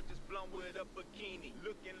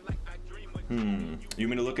 You want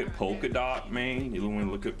me to look at Polkadot, man? You want me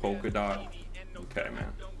to look at Polkadot? Okay,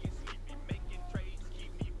 man.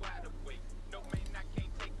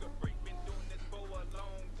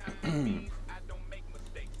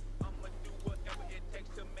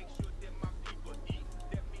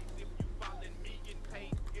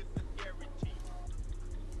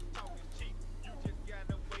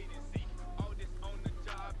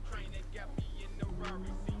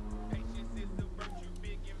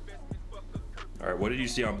 All right, what did you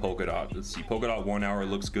see on Polkadot? Let's see. Polkadot 1 hour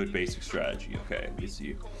looks good. Basic strategy. Okay, let me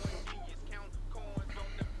see.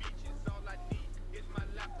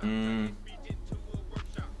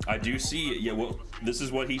 I do see. Yeah, well, this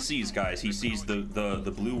is what he sees, guys. He sees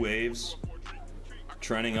the blue waves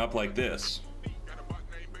trending up like this.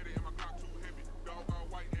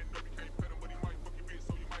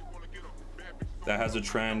 That has a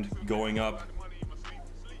trend going up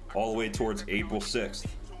all the way towards April 6th.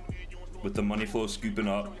 With the money flow scooping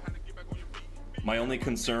up. My only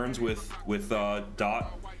concerns with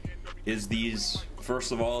DOT is these,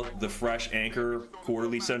 first of all, the fresh anchor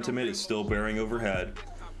quarterly sentiment is still bearing overhead.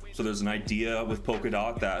 So there's an idea with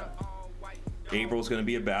Polkadot that April is going to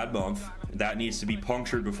be a bad month. That needs to be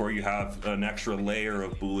punctured before you have an extra layer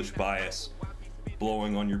of bullish bias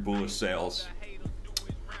blowing on your bullish sales.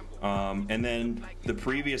 And then the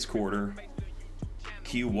previous quarter,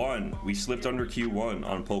 Q1, we slipped under Q1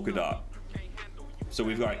 on Polkadot. So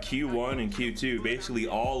we've got Q1 and Q2, basically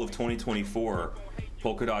all of 2024.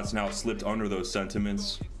 Polkadot's now slipped under those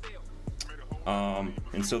sentiments.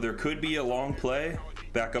 And so there could be a long play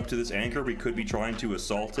back up to this anchor. We could be trying to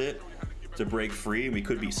assault it to break free, and we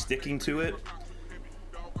could be sticking to it.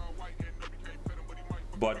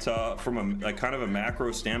 But from a kind of a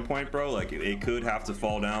macro standpoint, bro, like it could have to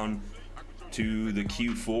fall down to the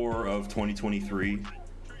Q4 of 2023.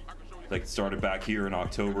 Like it started back here in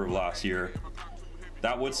October of last year.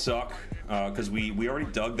 That would suck, because we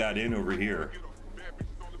already dug that in over here.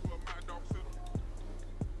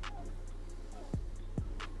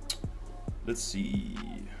 Let's see.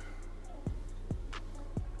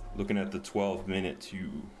 Looking at the 12-minute to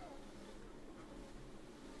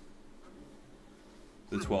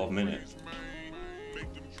the 12-minute.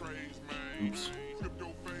 Oops.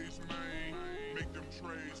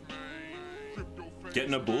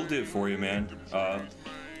 Getting a bull div for you, man.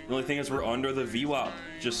 The only thing is we're under the VWAP.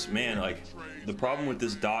 Just, man, like the problem with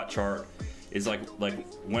this DOT chart is like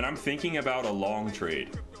when I'm thinking about a long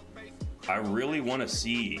trade, I really want to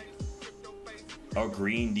see a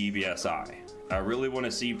green DBSI. I really want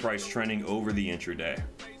to see price trending over the intraday.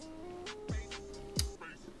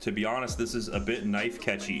 To be honest, this is a bit knife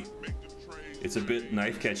catchy. It's a bit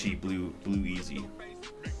knife catchy, blue easy.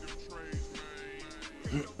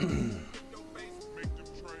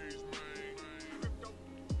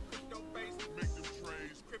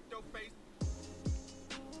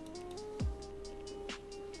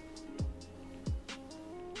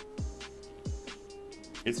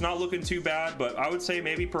 It's not looking too bad, but I would say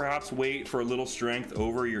maybe perhaps wait for a little strength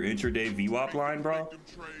over your intraday VWAP line, bro.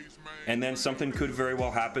 and then something could very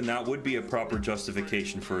well happen. That would be a proper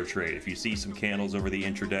justification for a trade if you see some candles over the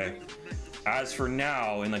intraday. As for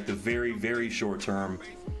now, in like the very, very short term,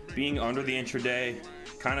 being under the intraday,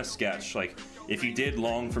 kind of sketch. Like if you did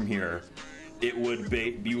long from here, it would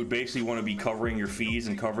you would basically want to be covering your fees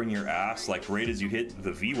and covering your ass like right as you hit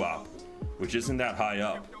the VWAP, which isn't that high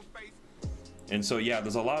up. And so yeah,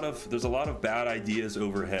 there's a lot of bad ideas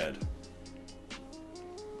overhead.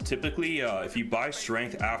 Typically, if you buy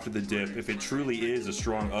strength after the dip, if it truly is a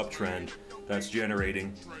strong uptrend that's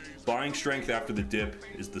generating, buying strength after the dip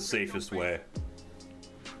is the safest way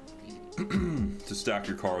to stack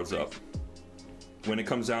your cards up. When it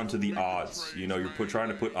comes down to the odds, you know, you're trying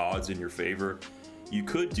to put odds in your favor, you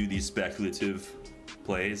could do these speculative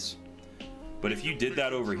plays. But if you did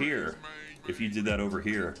that over here,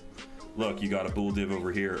 look, you got a bull div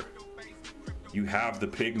over here. You have the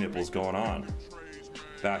pig nipples going on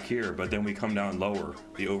back here, but then we come down lower.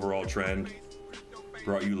 The overall trend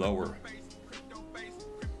brought you lower.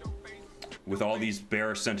 With all these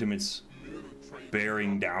bearish sentiments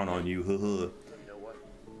bearing down on you,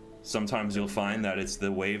 sometimes you'll find that it's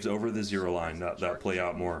the waves over the zero line that play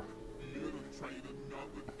out more.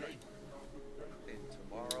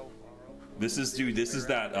 This is, dude, this is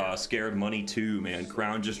that Scared Money 2, man.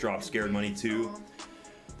 Crown just dropped Scared Money 2.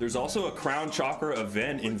 There's also a Crown Chakra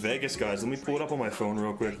event in Vegas, guys. Let me pull it up on my phone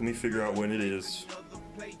real quick. Let me figure out when it is.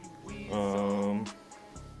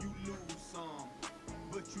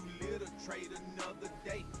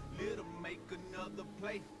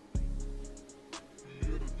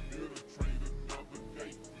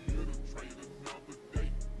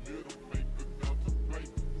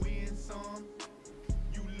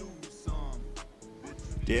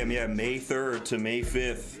 Damn, yeah, May 3rd to May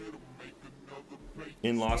 5th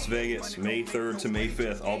in Las Vegas. May 3rd to May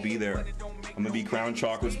 5th. I'll be there. I'm gonna be Crown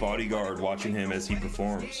Chakra's bodyguard watching him as he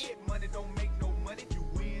performs.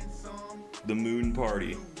 The Moon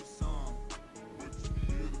Party.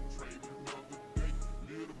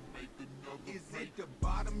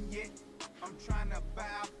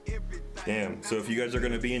 Damn, so if you guys are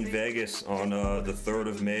gonna be in Vegas on the 3rd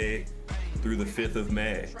of May through the 5th of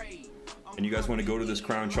May, and you guys want to go to this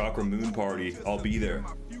Crown Chakra Moon Party, I'll be there.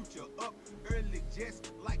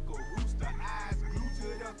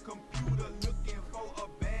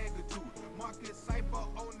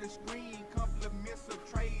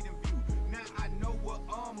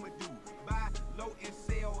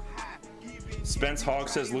 Spence Hogg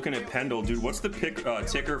says, looking at Pendle, dude, what's the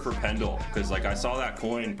ticker for Pendle? Because like I saw that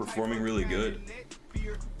coin performing really good.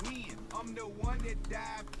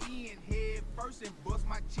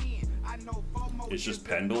 It's just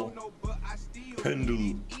Pendle.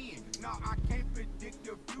 Pendle.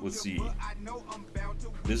 Let's see.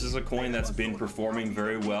 This is a coin that's been performing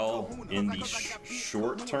very well in the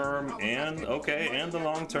short term and the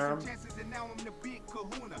long term.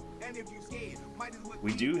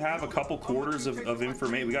 We do have a couple quarters of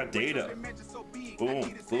information. We got data.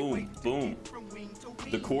 Boom, boom, boom.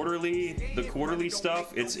 The quarterly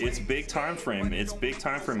stuff, it's big time frame. It's big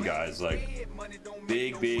time frame, guys. Like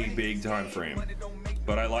big time frame.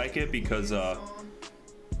 But I like it because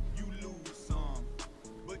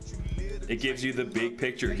it gives you the big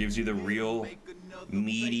picture. It gives you the real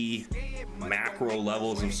meaty macro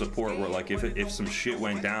levels of support where like if some shit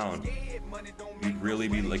went down, you'd really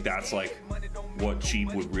be like, that's like what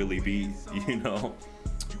cheap would really be, you know.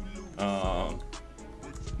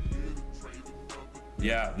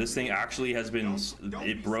 Yeah, this thing actually has been,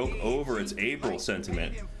 it broke over its April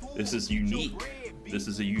sentiment. This is unique. This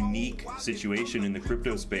is a unique situation in the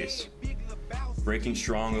crypto space. Breaking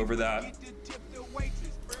strong over that.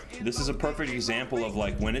 This is a perfect example of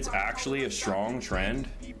like when it's actually a strong trend,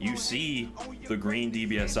 you see the green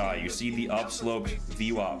DBSI, you see the upsloped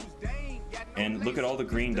VWAP, and look at all the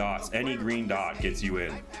green dots. Any green dot gets you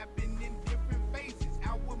in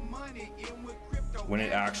when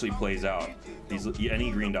it actually plays out.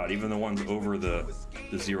 Any green dot, even the ones over the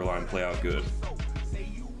zero line, play out good.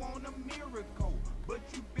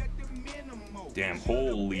 Damn,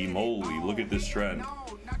 holy moly, look at this trend.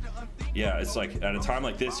 Yeah, it's like at a time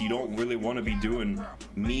like this, you don't really want to be doing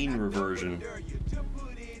mean reversion.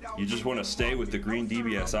 You just want to stay with the green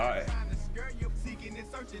DBSI.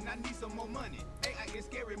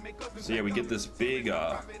 So yeah, we get this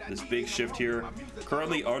big shift here.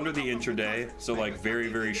 Currently under the intraday, so like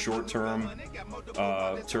very short term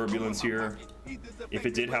turbulence here. If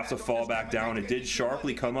it did have to fall back down, it did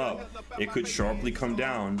sharply come up. It could sharply come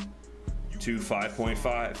down to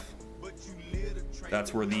 5.5.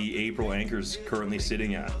 That's where the April anchor's currently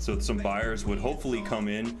sitting at. So some buyers would hopefully come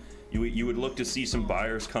in. You would look to see some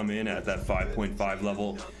buyers come in at that 5.5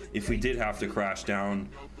 level if we did have to crash down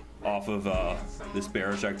off of this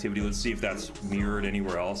bearish activity, let's see if that's mirrored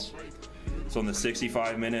anywhere else. So on the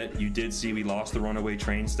 65 minute, you did see we lost the runaway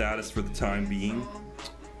train status for the time being.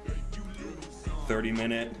 30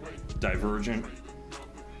 minute, divergent.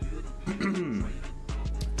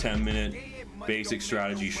 10 minute, basic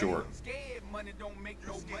strategy short.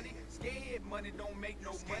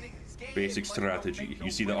 Basic strategy.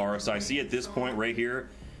 You see the RSI. See at this point right here,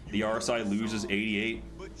 the RSI loses 88.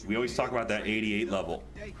 We always talk about that 88 level.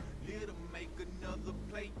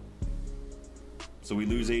 So we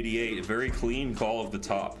lose 88. A very clean call of the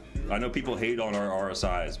top. I know people hate on our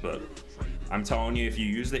RSIs, but I'm telling you, if you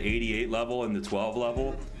use the 88 level and the 12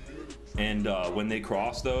 level, and when they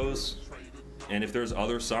cross those, and if there's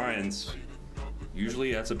other signs,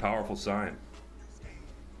 usually that's a powerful sign.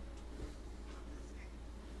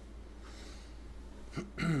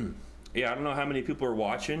 Yeah, I don't know how many people are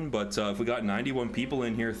watching, but if we got 91 people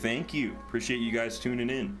in here, thank you. Appreciate you guys tuning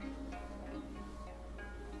in.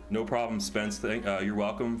 No problem, Spence. You're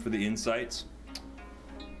welcome for the insights.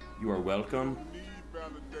 You are welcome.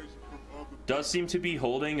 Does seem to be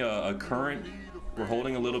holding a current. We're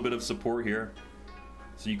holding a little bit of support here.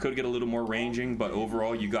 So you could get a little more ranging, but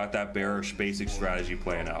overall you got that bearish basic strategy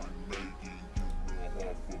playing out.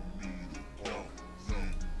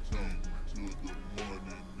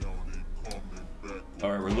 All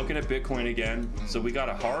right, we're looking at Bitcoin again. So we got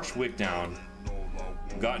a harsh wick down,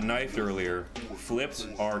 got knifed earlier, flipped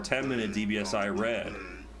our 10-minute DBSI red.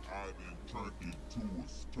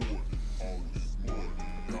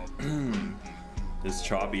 This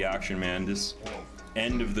choppy action, man, this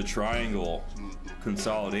end of the triangle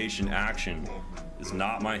consolidation action is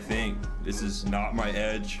not my thing. This is not my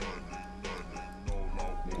edge.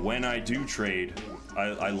 When I do trade,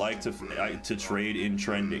 I like to trade in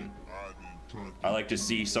trending. I like to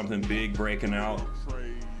see something big breaking out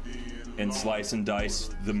and slice and dice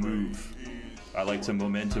the move. I like to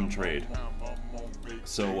momentum trade.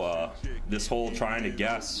 So this whole trying to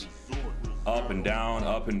guess up and down,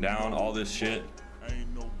 all this shit.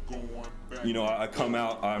 You know,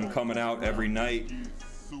 I'm coming out every night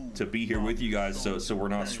to be here with you guys, so we're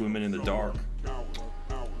not swimming in the dark.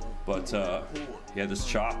 But yeah, this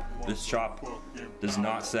chop does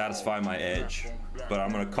not satisfy my edge. But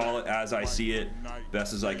I'm gonna call it as I see it,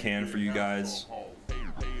 best as I can for you guys.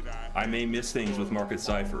 I may miss things with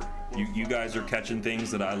NickCipher. You guys are catching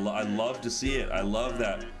things that I love to see it. I love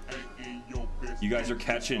that you guys are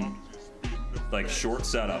catching like short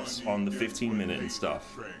setups on the 15-minute and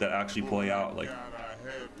stuff that actually play out. Like,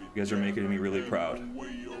 you guys are making me really proud.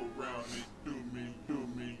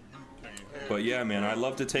 But yeah, man, I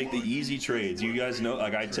love to take the easy trades. You guys know,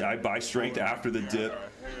 like I buy strength after the dip.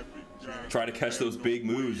 Try to catch those big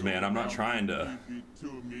moves, man. I'm not trying to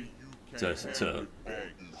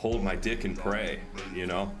hold my dick and pray, you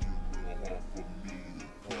know?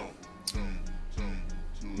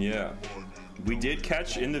 Yeah. We did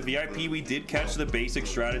catch, in the VIP, we did catch the basic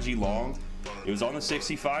strategy long. It was on the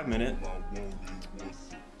 65 minute.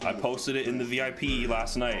 I posted it in the VIP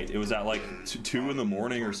last night. It was at like 2 in the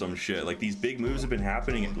morning or some shit. Like, these big moves have been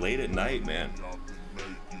happening late at night, man.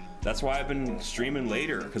 That's why I've been streaming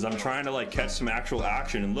later, because I'm trying to like catch some actual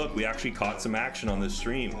action. And look, we actually caught some action on this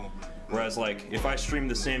stream. Whereas like, if I stream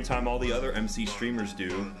the same time all the other MC streamers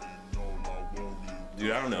do,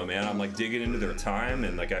 dude, I don't know, man. I'm like digging into their time,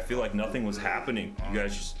 and like I feel like nothing was happening. You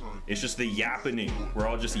guys just, it's just the yappening. We're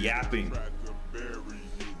all just yapping.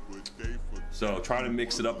 So trying to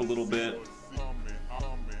mix it up a little bit.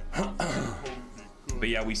 But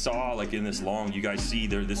yeah, we saw like in this long, you guys see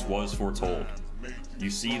there, this was foretold. You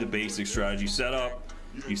see the basic strategy set up.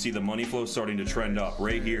 You see the money flow starting to trend up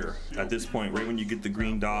right here. At this point, right when you get the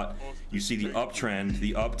green dot, you see the uptrend,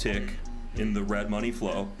 the uptick in the red money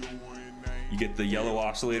flow. You get the yellow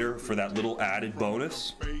oscillator for that little added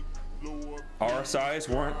bonus. RSIs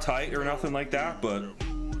weren't tight or nothing like that, but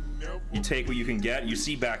you take what you can get. You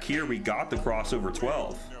see back here, we got the crossover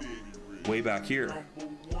 12 way back here.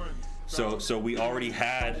 So we already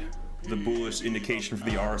had the bullish indication for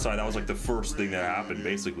the RSI. That was like the first thing that happened,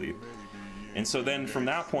 basically. And so then from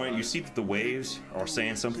that point, you see that the waves are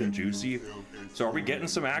saying something juicy. So are we getting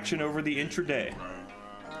some action over the intraday?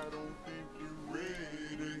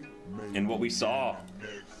 And what we saw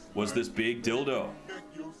was this big dildo.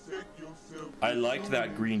 I liked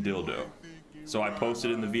that green dildo, so I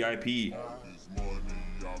posted in the VIP.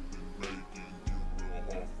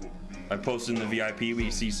 I posted in the VIP.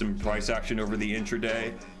 We see some price action over the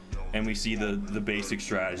intraday, and we see the basic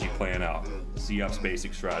strategy playing out. CF's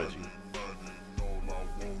basic strategy.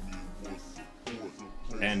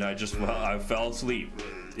 And I fell asleep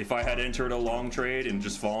if I had entered a long trade and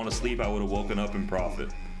just fallen asleep, I would have woken up in profit.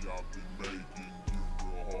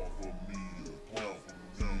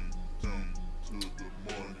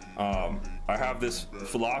 I have this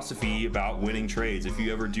philosophy about winning trades. If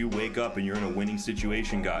you ever do wake up and you're in a winning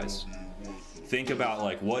situation, guys, think about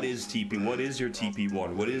like, what is TP? What is your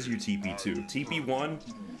TP1? What is your TP2? TP1,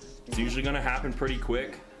 it's usually going to happen pretty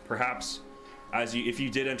quick. Perhaps if you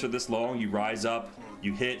did enter this long, you rise up,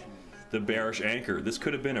 you hit the bearish anchor. This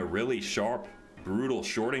could have been a really sharp, brutal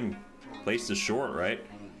shorting place to short, right?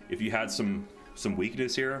 If you had some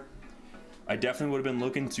weakness here, I definitely would have been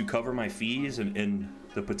looking to cover my fees and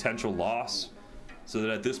the potential loss, so that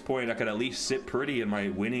at this point I could at least sit pretty in my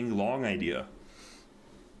winning long idea.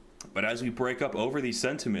 But as we break up over these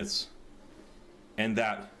sentiments and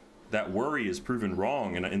that worry is proven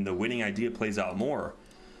wrong and the winning idea plays out more,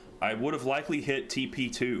 I would have likely hit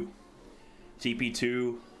TP2.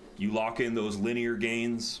 TP2, you lock in those linear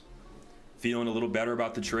gains, feeling a little better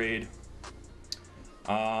about the trade.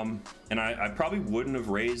 And I probably wouldn't have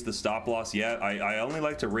raised the stop loss yet. I only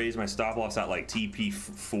like to raise my stop loss at like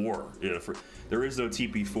TP4. Yeah, there is no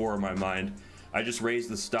TP4 in my mind. I just raised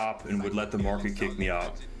the stop and would let the market kick me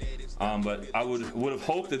out. But I would have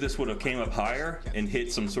hoped that this would have came up higher and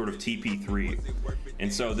hit some sort of TP3.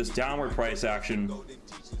 And so this downward price action,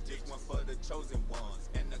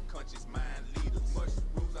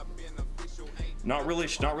 not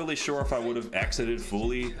really sure if I would have exited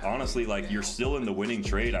fully. Honestly, like, you're still in the winning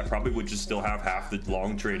trade. I probably would just still have half the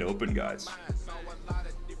long trade open, guys.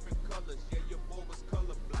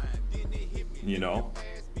 You know,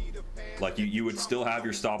 like you would still have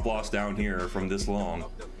your stop loss down here from this long.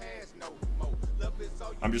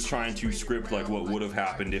 I'm just trying to script like what would have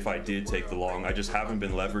happened if I did take the long. I just haven't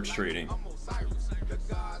been leverage trading.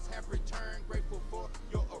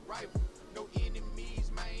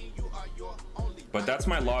 But that's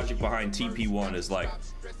my logic behind TP1, is like,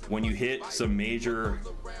 when you hit some major,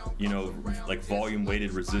 you know, like volume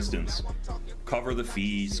weighted resistance, cover the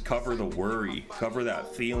fees, cover the worry, cover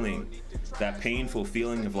that feeling, that painful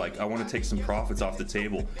feeling of like, I want to take some profits off the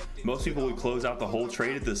table. Most people would close out the whole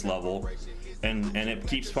trade at this level and it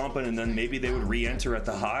keeps pumping, and then maybe they would re-enter at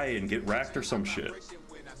the high and get wrecked or some shit.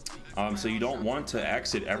 So you don't want to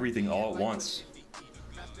exit everything all at once.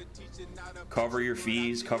 Cover your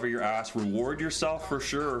fees, cover your ass, reward yourself for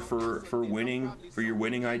sure for winning, for your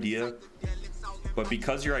winning idea. But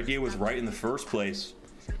because your idea was right in the first place,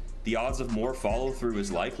 the odds of more follow through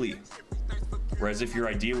is likely. Whereas if your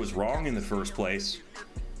idea was wrong in the first place,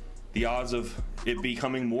 the odds of it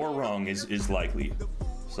becoming more wrong is likely.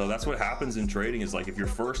 So that's what happens in trading, is like, if your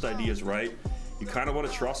first idea is right, you kind of want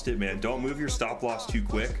to trust it, man. Don't move your stop loss too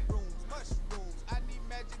quick.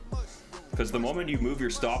 Because the moment you move your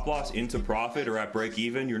stop loss into profit or at break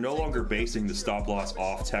even, you're no longer basing the stop loss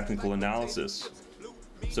off technical analysis.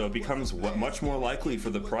 So it becomes much more likely for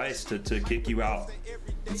the price to kick you out.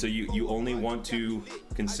 And so you only want to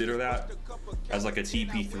consider that as like a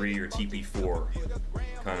TP3 or TP4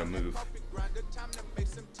 kind of move.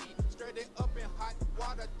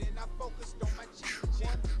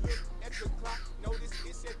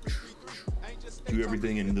 Do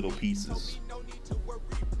everything in little pieces.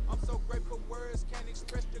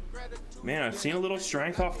 Man, I've seen a little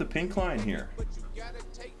strength off the pink line here.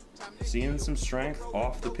 Seeing some strength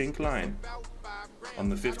off the pink line on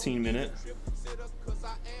the 15-minute.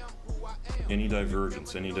 Any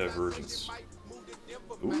divergence, any divergence.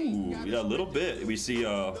 Ooh, yeah, a little bit. We see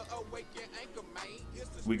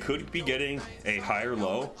we could be getting a higher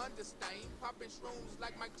low.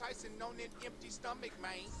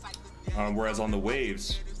 Whereas on the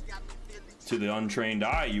waves, to the untrained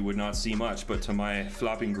eye, you would not see much, but to my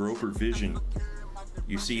FloppingGroper vision,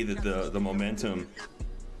 you see that the momentum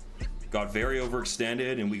got very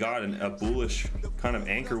overextended, and we got a bullish kind of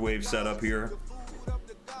anchor wave set up here,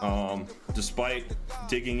 despite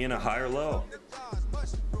digging in a higher low.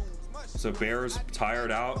 So bears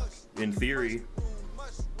tired out in theory.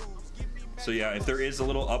 So yeah, if there is a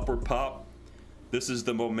little upward pop, this is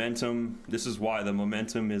the momentum. This is why the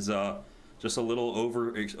momentum is just a little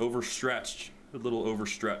overstretched. A little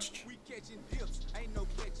overstretched.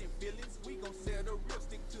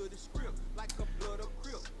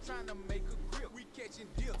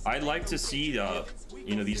 I'd like to see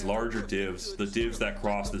you know, these larger divs, the divs that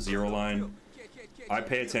cross the zero line. I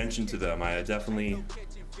pay attention to them. I definitely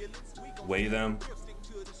weigh them.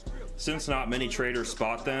 Since not many traders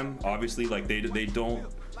spot them, obviously, like they don't.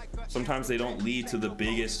 Sometimes they don't lead to the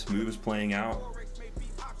biggest moves playing out.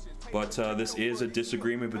 But this is a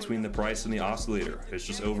disagreement between the price and the oscillator. It's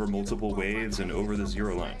just over multiple waves and over the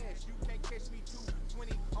zero line.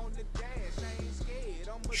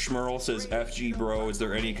 Schmerl says, FG bro, is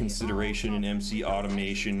there any consideration in MC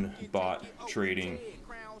automation bot trading?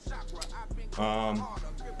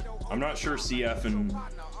 I'm not sure CF and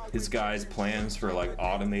his guys' plans for like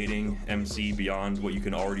automating MC beyond what you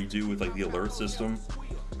can already do with like the alert system.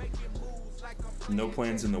 No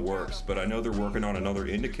plans in the works, but I know they're working on another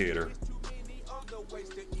indicator.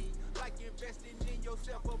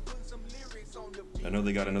 I know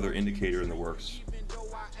they got another indicator in the works.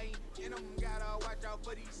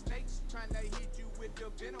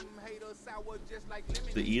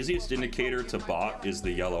 The easiest indicator to bot is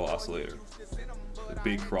the yellow oscillator. The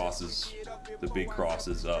big crosses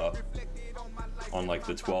on like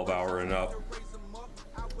the 12-hour and up.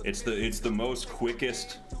 It's the most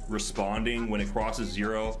quickest responding. When it crosses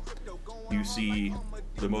 0, you see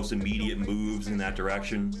the most immediate moves in that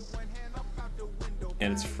direction,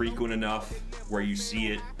 and it's frequent enough where you see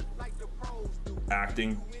it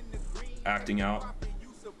acting out.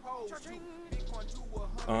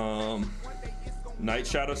 Night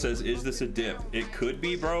Shadow says, is this a dip? It could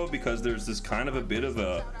be, bro, because there's this kind of a bit of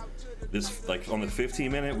this like on the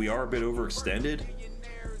 15-minute we are a bit overextended.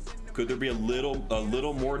 Could there be a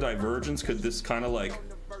little more divergence? Could this kind of like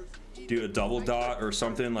do a double dot or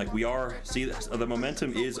something? Like we are, see, the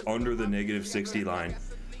momentum is under the -60 line.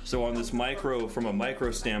 So on this micro, from a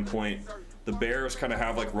micro standpoint, the bears kind of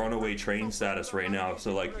have like runaway train status right now.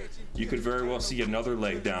 So like you could very well see another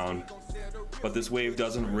leg down, but this wave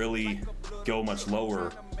doesn't really go much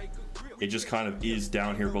lower. It just kind of is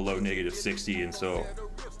down here below -60, and so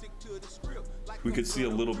we could see a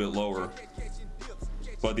little bit lower.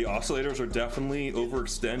 But the oscillators are definitely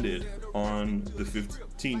overextended on the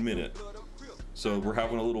 15-minute. So we're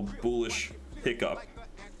having a little bullish hiccup.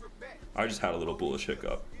 I just had a little bullish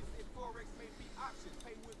hiccup.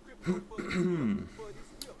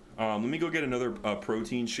 Let me go get another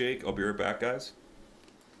protein shake. I'll be right back, guys.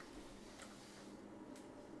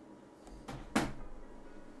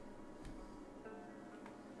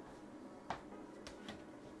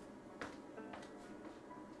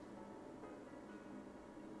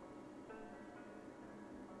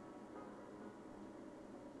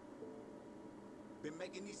 Been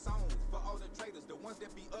making these songs for all the traders, the ones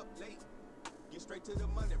that be up late. Get straight to the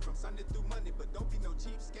money from Sunday through Monday, but don't be no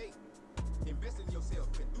cheapskate. Invest in yourself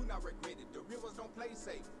and do not regret it. The real ones don't play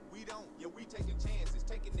safe. We don't. Yeah, we taking chances,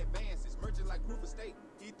 taking advances, merging like proof of stake.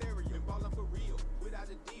 Ethereum, been ballin' for real, without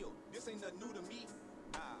a deal. This ain't nothing new to me.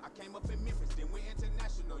 I came up in Memphis, then went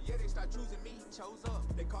international. Yeah, they start choosing me. Chose up,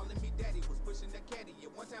 they calling me daddy. Was pushing the caddy.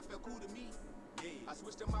 At one time felt cool to me. Yeah, I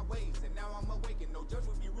switched up my ways and now I'm awakened. No judge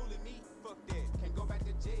will be ruling me. Fuck that. Can't go back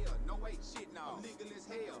to jail. No way, shit now. I'm legal as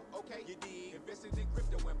hell. Okay, you dig? Invested in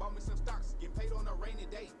crypto and bought me some stocks. Getting paid on a rainy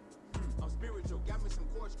day. I'm spiritual, got me some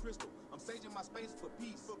quartz crystal. I'm saging my space for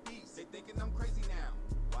peace. They thinking I'm crazy now.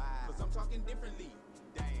 Why? Cause I'm talking differently.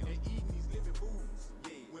 Damn. And eating these living foods.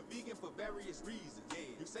 Yeah. We're vegan for various reasons.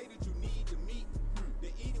 Yeah. You say that you need to meat.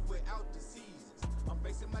 They eat it without diseases. I'm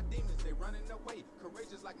facing my demons, they running away.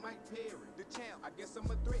 Courageous like Mike Perry, the champ. I guess I'm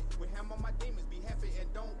a threat. With him on my demons, be happy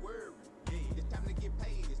and don't worry. Yeah. It's time to get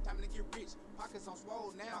paid, it's time to get rich. Pockets on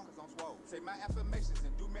swole now. Say my affirmations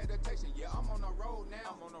and do meditation. Yeah, I'm on a road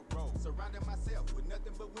now. Surrounding myself with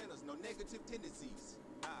nothing but winners, no negative tendencies.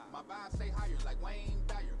 My vibes stay higher like Wayne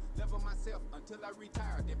Dyer. Level myself until I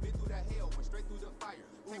retire. Then been through the hell, went straight through the fire.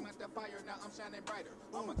 Came out the fire, now I'm shining brighter.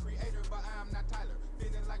 I'm a creator, but I am not Tyler.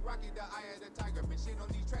 Feeling like Rocky, the eye of the tiger. Been shit on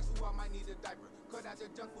these tracks, who I might need a diaper. Cut out the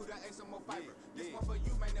junk food, I ate some more fiber. This one for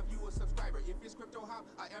you, man, if you a subscriber. If it's crypto hop,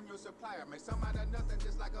 I am your supplier. Make some out of nothing,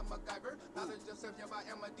 just like a MacGyver. Knowledge yourself, yeah, I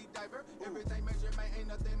am a deep diver. Everything measured, man,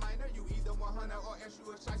 ain't nothing minor. You either 100 or else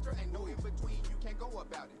you a shyster. Ain't no in between, you can't go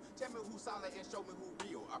about it. Tell me who's solid and show me who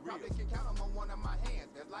real. I probably can count them on one of my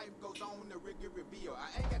hands. As life goes on, the rig get revealed.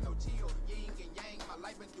 I ain't got no chill, yin and yang, my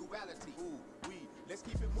life in duality. Let's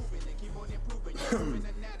keep it moving and keep on improving. Your human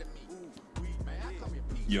anatomy. Man, I come in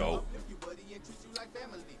peace. Yo. Uplift you, buddy, and treat you like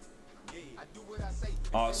family. I do what I say.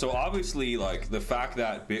 So obviously, like the fact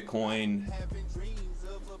that Bitcoin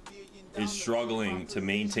is struggling to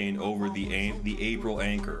maintain over the April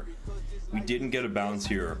anchor, we didn't get a bounce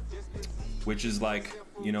here, which is like,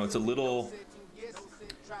 you know, it's a little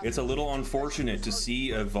unfortunate to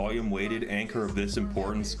see a volume weighted anchor of this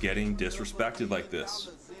importance getting disrespected like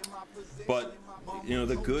this. But you know,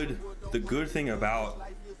 the good thing about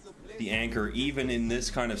the anchor, even in this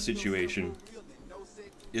kind of situation,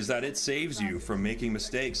 is that it saves you from making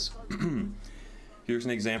mistakes. Here's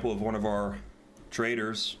an example of one of our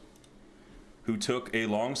traders who took a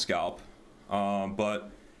long scalp, but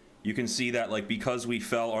you can see that, like, because we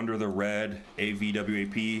fell under the red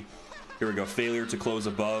VWAP, here we go, failure to close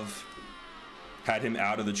above, had him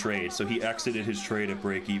out of the trade, so he exited his trade at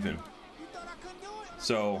break even.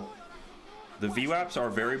 So the VWAPs are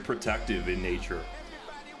very protective in nature.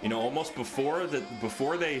 You know, almost before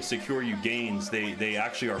they secure you gains, they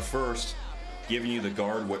actually are first giving you the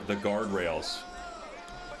guardrails.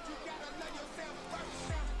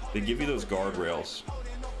 They give you those guardrails.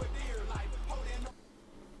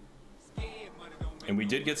 And we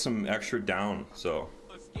did get some extra down, so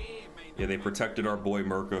yeah, they protected our boy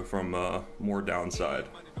Merca from more downside.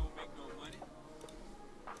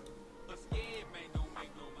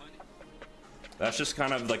 That's just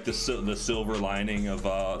kind of like the silver lining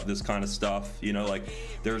of this kind of stuff, you know. Like,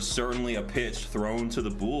 there's certainly a pitch thrown to the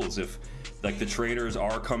bulls if, like, the traders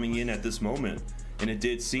are coming in at this moment, and it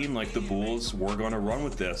did seem like the bulls were going to run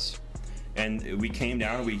with this, and we came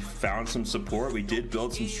down and we found some support. We did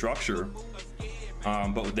build some structure,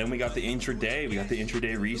 but then we got the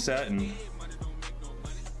intraday reset, and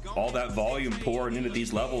all that volume pouring into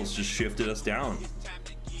these levels just shifted us down.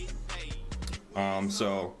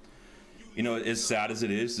 So, you know, as sad as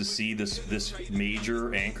it is to see this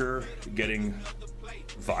major anchor getting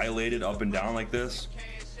violated up and down like this,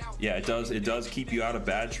 yeah, it does keep you out of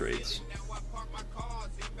bad trades.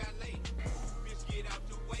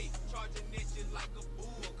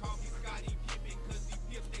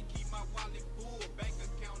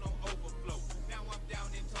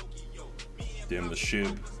 Damn, the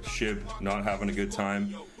Shib not having a good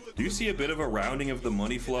time. Do you see a bit of a rounding of the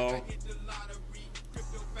money flow?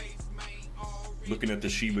 Looking at the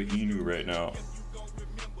Shiba Inu right now.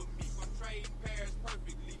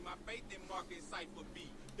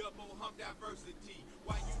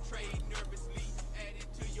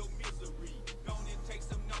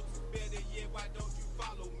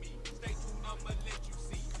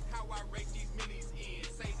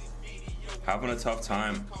 Having a tough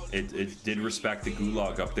time. It did respect the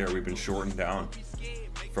gulag up there. We've been shortened down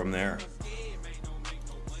from there.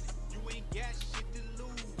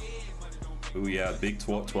 Ooh, yeah, big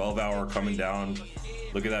 12 hour coming down.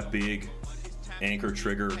 Look at that big anchor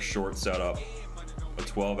trigger short setup. A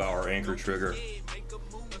 12 hour anchor trigger.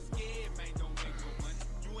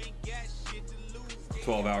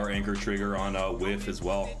 12 hour anchor trigger on whiff as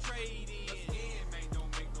well.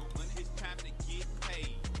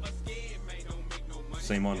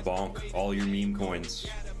 Same on Bonk, all your meme coins.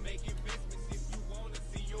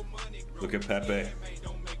 Look at Pepe.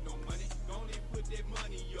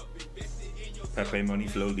 Pepe money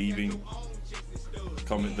flow leaving.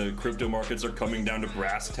 The crypto markets are coming down to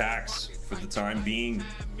brass tacks for the time being.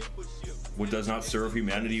 What does not serve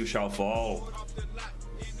humanity shall fall.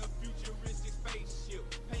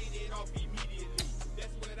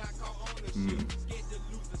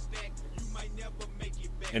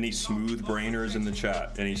 Any smooth brainers in the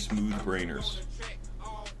chat? Any smooth brainers?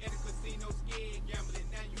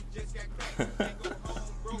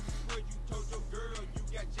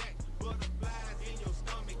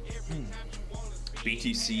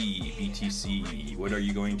 BTC, what are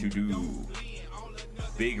you going to do?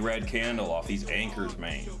 Big red candle off these anchors,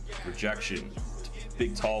 man. Rejection.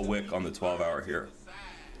 Big tall wick on the 12 hour here.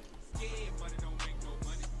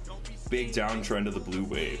 Big downtrend of the blue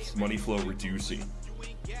waves. Money flow reducing.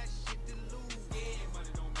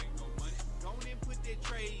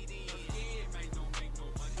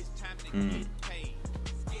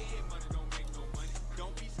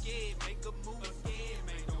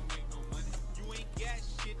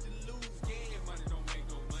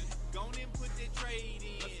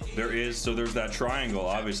 There's that triangle,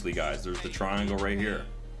 obviously, guys. There's the triangle right here,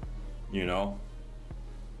 you know.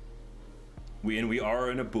 We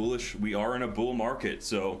are in a bull market.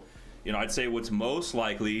 So, you know, I'd say what's most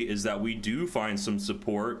likely is that we do find some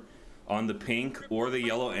support on the pink or the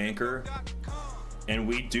yellow anchor, and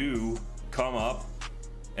we do come up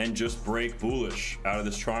and just break bullish out of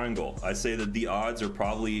this triangle. I'd say that the odds are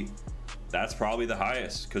that's probably the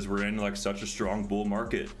highest, because we're in like such a strong bull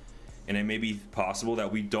market. And it may be possible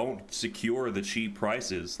that we don't secure the cheap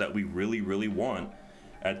prices that we really want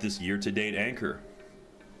at this year-to-date anchor.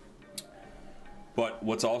 But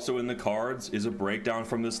what's also in the cards is a breakdown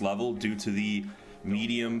from this level due to the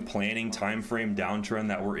medium planning time frame downtrend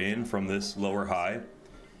that we're in from this lower high,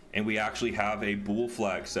 and we actually have a bull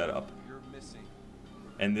flag set up.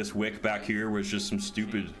 And this wick back here was just some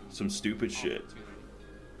stupid shit.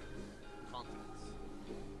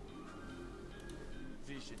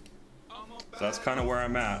 So that's kind of where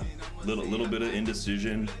I'm at. Little bit of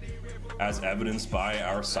indecision, as evidenced by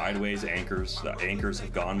our sideways anchors. The anchors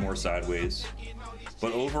have gone more sideways,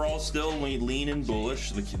 but overall still leaning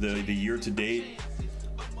bullish. The year to date,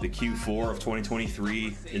 the Q4 of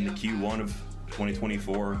 2023 in the Q1 of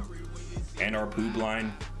 2024, and our poop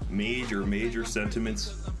line. Major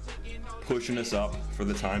sentiments pushing us up for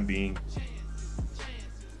the time being.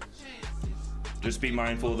 Just be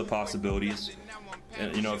mindful of the possibilities.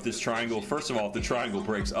 And, you know, if this triangle, first of all, if the triangle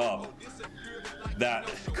breaks up, that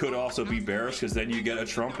could also be bearish, because then you get a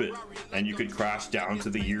trumpet and you could crash down to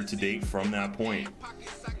the year to date from that point.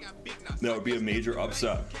 That would be a major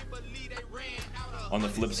upset. On the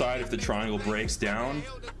flip side, if the triangle breaks down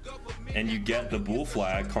and you get the bull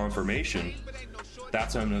flag confirmation,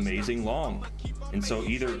 that's an amazing long. And so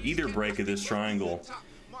either break of this triangle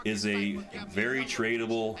is a very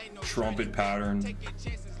tradable trumpet pattern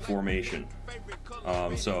formation.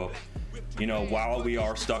 So, you know, while we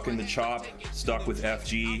are stuck in the chop, stuck with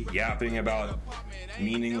FG, yapping about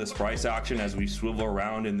meaningless price action as we swivel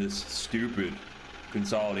around in this stupid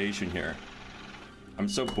consolidation here. I'm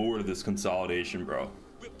so bored of this consolidation, bro.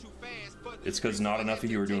 It's because not enough of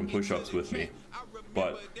you are doing push-ups with me.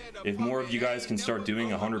 But if more of you guys can start doing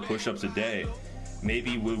 100 push-ups a day,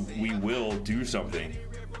 maybe we will do something.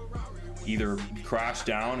 Either crash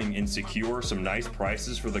down and secure some nice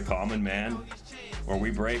prices for the common man, or we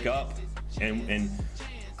break up and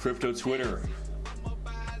crypto Twitter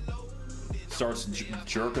starts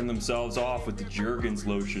jerking themselves off with the Jergens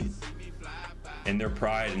lotion, and their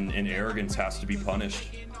pride and arrogance has to be punished.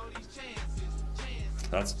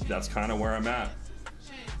 That's kind of where I'm at.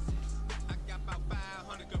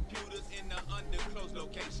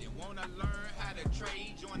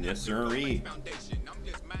 Yes, sirree.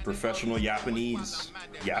 Professional Japanese.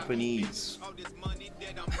 Japanese.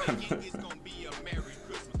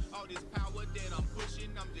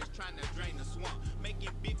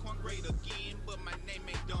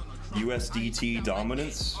 USDT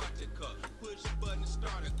dominance.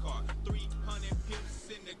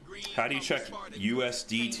 How do you check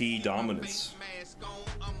USDT dominance?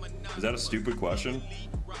 Is that a stupid question?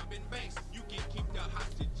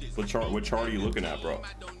 What chart are you looking at, bro?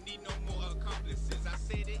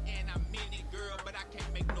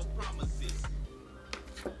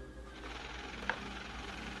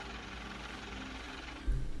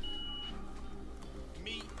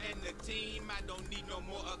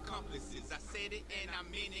 I said it and I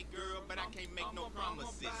mean it, girl, but I can't make no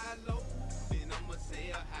promises.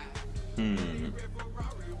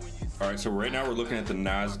 All right, so right now we're looking at the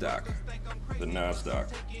NASDAQ. The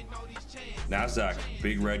NASDAQ. NASDAQ,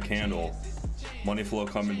 big red candle, money flow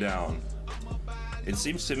coming down. It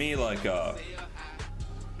seems to me like,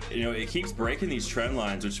 you know, it keeps breaking these trend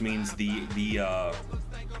lines, which means the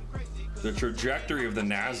trajectory of the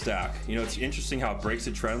NASDAQ. You know, it's interesting how it breaks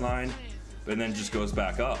the trend line, but then just goes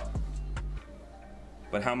back up.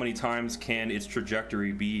 But how many times can its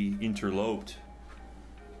trajectory be interloped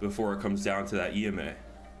before it comes down to that EMA?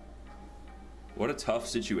 What a tough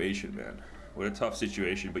situation, man. What a tough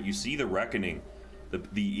situation. But you see the reckoning,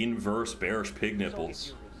 the inverse bearish pig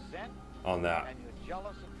nipples on that. And you're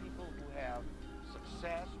jealous of people who have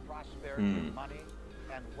success, prosperity, money,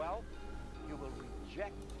 and wealth, you will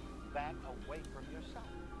reject that away from yourself.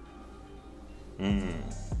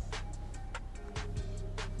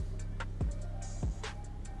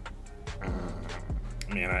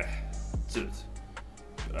 Man,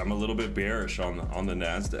 I'm a little bit bearish on the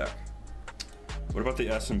NASDAQ. What about the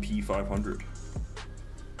S&P 500?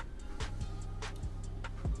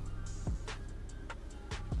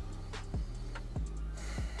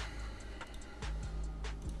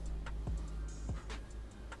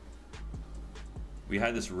 We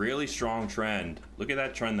had this really strong trend. Look at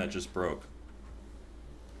that trend that just broke.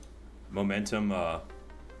 Momentum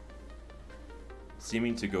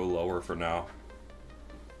seeming to go lower for now.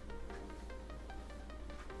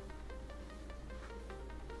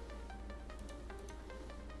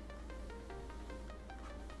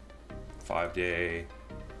 Five-day,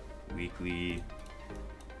 weekly.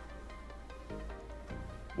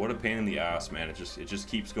 What a pain in the ass, man. It just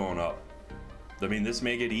keeps going up. I mean, this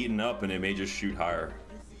may get eaten up and it may just shoot higher.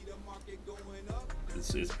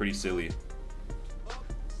 It's pretty silly.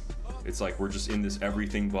 It's like we're just in this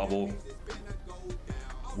everything bubble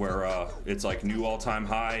where it's like new all-time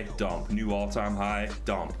high, dump, new all-time high,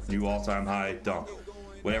 dump, new all-time high, dump.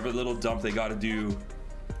 Whatever little dump they got to do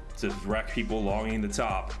to wreck people longing the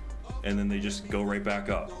top, and then they just go right back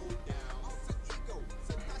up.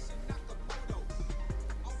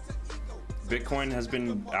 Bitcoin has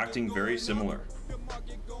been acting very similar.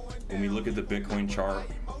 When we look at the Bitcoin chart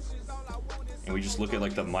and we just look at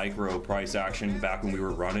like the micro price action back when we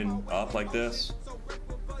were running up like this,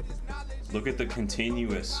 look at the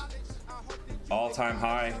continuous all-time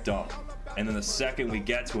high, dump. And then the second we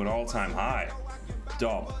get to an all-time high,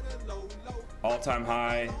 dump. All-time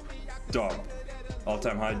high, dump.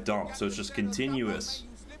 all-time high, dump. So it's just continuous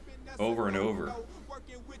over and over.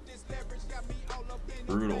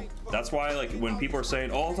 Brutal. That's why, like, when people are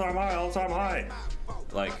saying all-time high,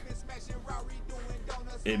 like,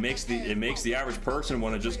 it makes the average person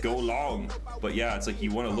want to just go long. But yeah, it's like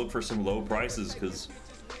you want to look for some low prices, because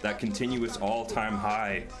that continuous all-time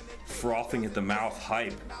high, frothing at the mouth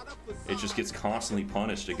hype, it just gets constantly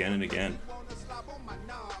punished again and again.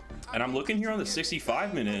 And I'm looking here on the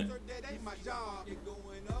 65 minute.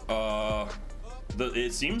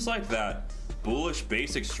 It seems like that bullish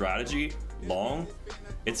basic strategy long,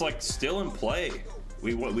 it's like still in play.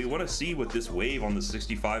 We want to see what this wave on the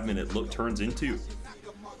 65 minute look turns into.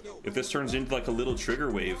 If this turns into like a little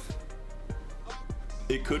trigger wave,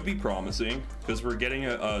 it could be promising, because we're getting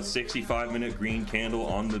a 65 minute green candle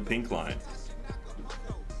on the pink line.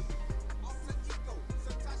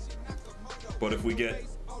 But if we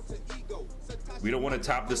don't want to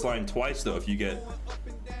tap this line twice though. If you get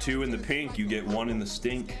 2 in the pink, you get 1 in the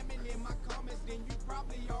stink.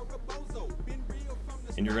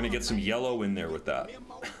 And you're gonna get some yellow in there with that.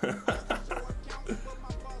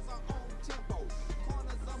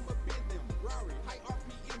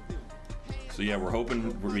 So yeah, we're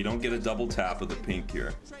hoping we don't get a double tap of the pink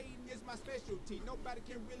here.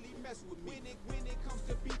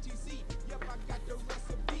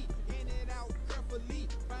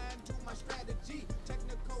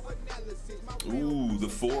 Ooh, the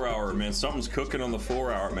 4 hour, man. Something's cooking on the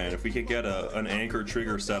 4 hour, man. If we could get an anchor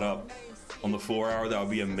trigger set up on the 4 hour, that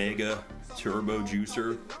would be a mega turbo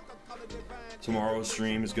juicer. Tomorrow's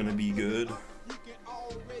stream is gonna be good.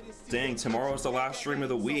 Dang, tomorrow's the last stream of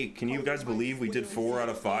the week. Can you guys believe we did 4 out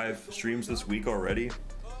of 5 streams this week already?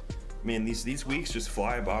 Man, these weeks just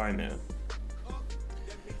fly by, man.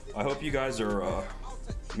 I hope you guys are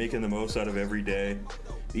making the most out of every day.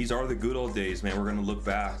 These are the good old days, man. We're gonna look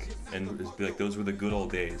back and just be like, those were the good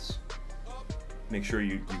old days. Make sure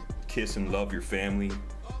you kiss and love your family.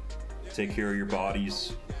 Take care of your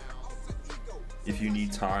bodies. If you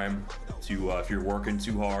need time to, if you're working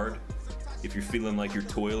too hard, if you're feeling like you're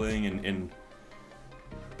toiling and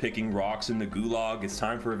picking rocks in the gulag, it's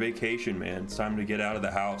time for a vacation, man. It's time to get out of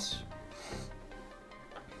the house.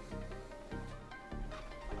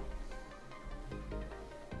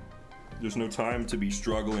 There's no time to be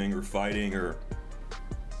struggling or fighting or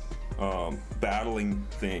battling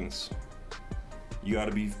things. You got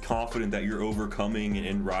to be confident that you're overcoming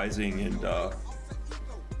and rising and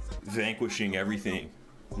vanquishing everything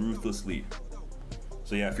ruthlessly.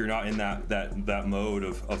 So yeah, if you're not in that mode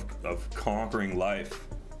of conquering life,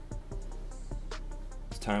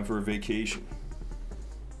 it's time for a vacation.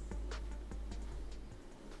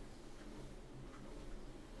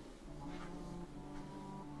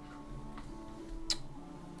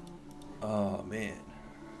 Oh man,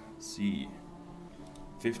 let's see.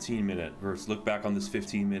 15 minute versus look back on this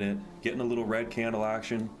 15 minute, getting a little red candle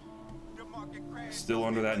action, still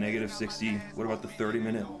under that negative 60. What about the 30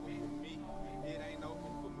 minute?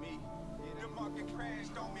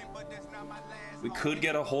 We could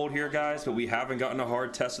get a hold here, guys, but we haven't gotten a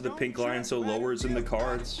hard test of the pink line, so lower is in the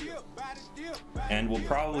cards. And we'll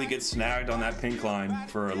probably get snagged on that pink line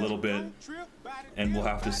for a little bit, and we'll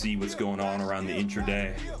have to see what's going on around the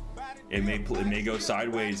intraday. It may go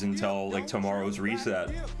sideways until like tomorrow's reset,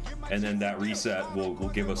 and then that reset will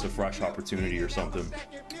give us a fresh opportunity or something.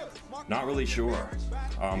 Not really sure,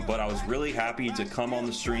 but I was really happy to come on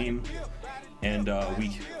the stream, and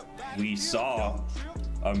we saw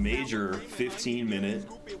a major 15-minute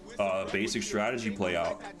basic strategy play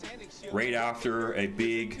out right after a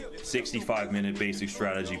big 65-minute basic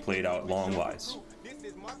strategy played out long-wise.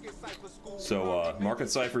 So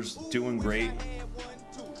NickCipher's doing great.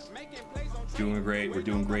 We're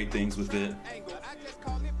doing great things with it.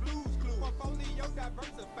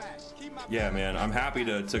 Yeah, man, I'm happy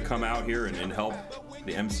to come out here and help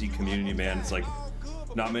the MC community, man. It's like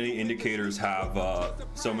not many indicators have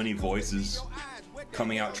so many voices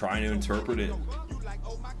coming out trying to interpret it.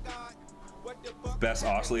 Best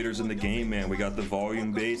oscillators in the game, man. We got the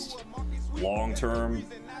volume-based, long-term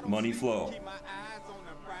money flow.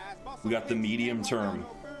 We got the medium-term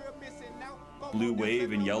blue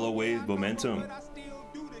wave and yellow wave momentum,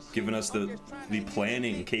 giving us the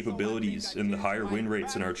planning capabilities and the higher win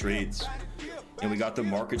rates in our trades. And we got the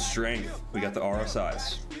market strength. We got the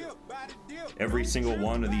RSIs. Every single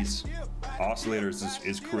one of these oscillators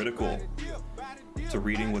is critical to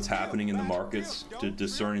reading what's happening in the markets, to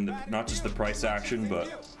discerning not just the price action,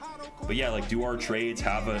 but yeah, like, do our trades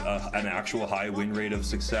have an actual high win rate of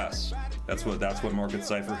success? That's what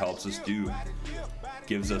NickCipher helps us do.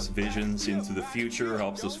 Gives us visions into the future,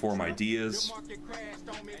 helps us form ideas,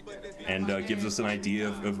 and gives us an idea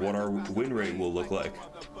of what our win rate will look like.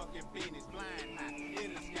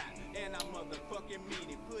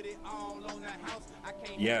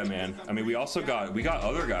 Yeah, man. I mean, we got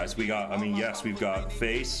other guys. I mean, yes, we've got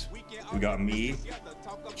Face, we got me,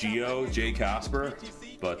 Geo, Jay Casper,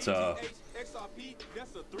 but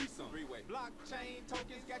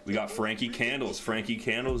we got Frankie Candles. Frankie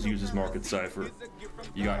Candles uses Market Cipher.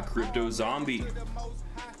 You got Crypto Zombie.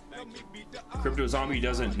 Crypto Zombie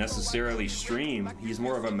doesn't necessarily stream. He's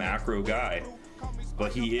more of a macro guy,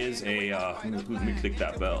 but he is a. Let me click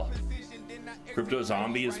that bell. Crypto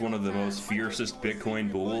Zombie is one of the most fiercest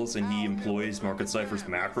Bitcoin bulls, and he employs Market Cipher's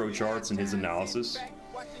macro charts in his analysis.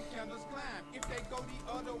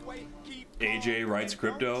 AJ writes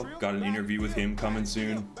crypto. Got an interview with him coming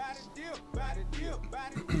soon.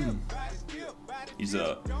 He's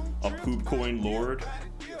a poop coin lord,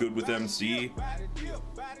 good with MC.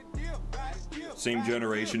 Same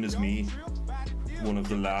generation as me. One of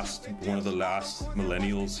the last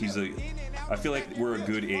millennials. I feel like we're a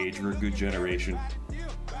good age, we're a good generation,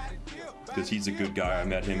 because he's a good guy. I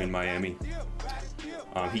met him in Miami.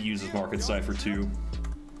 He uses Market Cipher too.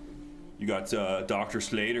 You got Dr.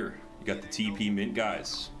 Slater. You got the TP Mint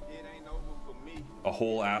guys. A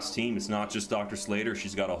whole ass team. It's not just Dr. Slater.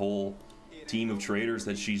 She's got a whole team of traders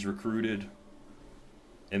that she's recruited,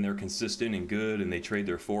 and they're consistent and good, and they trade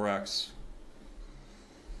their Forex.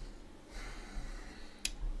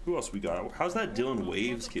 Who else we got? How's that Dylan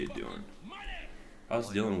Waves kid doing? How's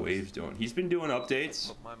Dylan Waves doing? He's been doing updates.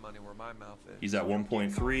 Put my money where my mouth is. He's at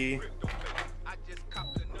 1.3.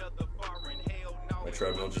 My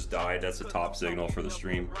treadmill just died. That's a top signal for the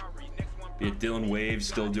stream. Be it Dylan Waves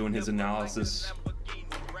still doing his analysis.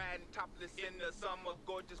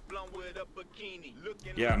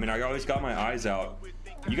 Yeah, I mean, I always got my eyes out.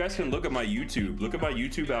 You guys can look at my YouTube. Look at my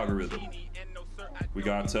YouTube algorithm. We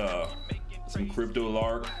got some Crypto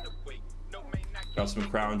Lark, got some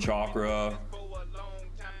Crown Chakra,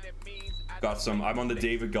 got some. I'm on the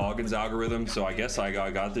David Goggins algorithm, so I guess I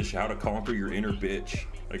got this. How to conquer your inner bitch.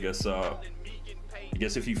 I guess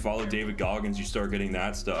if you follow David Goggins, you start getting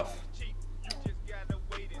that stuff.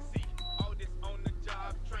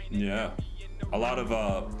 Yeah, a lot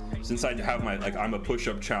of since I have my I'm a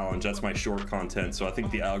push-up challenge. That's my short content, so I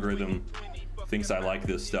think the algorithm thinks I like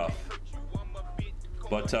this stuff.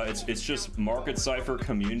 But it's just Market Cipher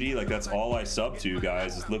community. Like, that's all I sub to,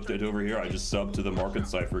 guys. Just looked at over here. I just sub to the Market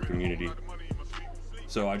Cipher community.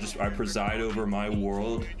 So I preside over my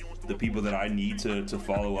world, the people that I need to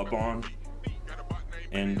follow up on.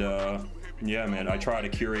 And yeah, man, I try to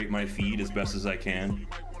curate my feed as best as I can.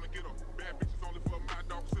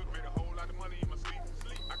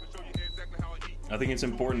 I think it's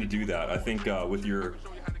important to do that. I think with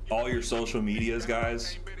all your social medias,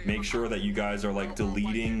 guys, make sure that you guys are like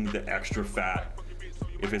deleting the extra fat.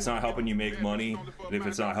 If it's not helping you make money, and if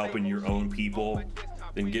it's not helping your own people,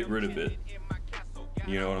 then get rid of it.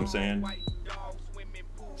 You know what I'm saying?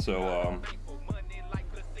 So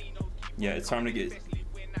yeah, it's time to get.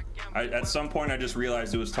 At some point I just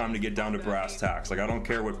realized it was time to get down to brass tacks. Like, I don't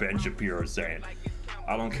care what Ben Shapiro is saying.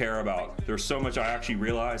 I don't care about. There's so much I actually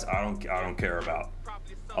realize I don't care about.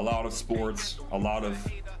 A lot of sports, a lot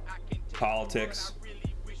of politics.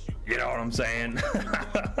 You know what I'm saying?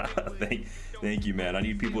 Thank you, man. I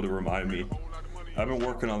need people to remind me. I've been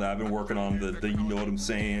working on that. I've been working on the you know what I'm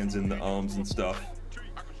sayings and the ums and stuff.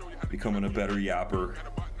 Becoming a better yapper.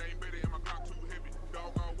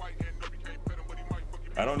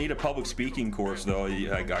 I don't need a public speaking course though.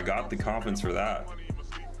 I got the confidence for that.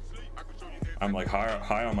 I'm like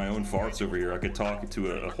high on my own farts over here. I could talk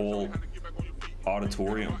to a whole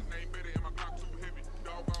auditorium.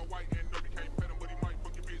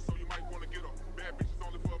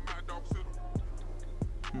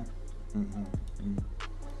 Mm-hmm.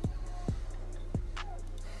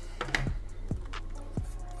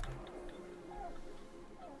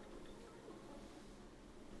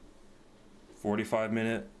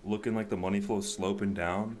 45-minute, looking like the money flow is sloping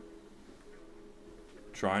down,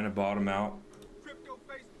 trying to bottom out.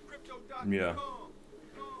 Yeah,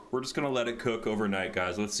 we're just gonna let it cook overnight,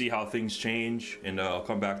 guys. Let's see how things change, and I'll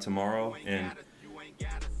come back tomorrow and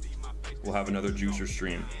we'll have another juicer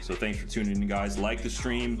stream. So thanks for tuning in, guys. Like the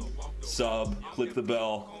stream, sub, click the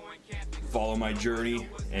bell, follow my journey,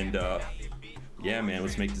 and yeah, man,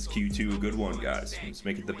 let's make this Q2 a good one, guys. Let's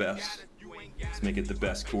make it the best. Let's make it the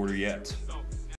best quarter yet.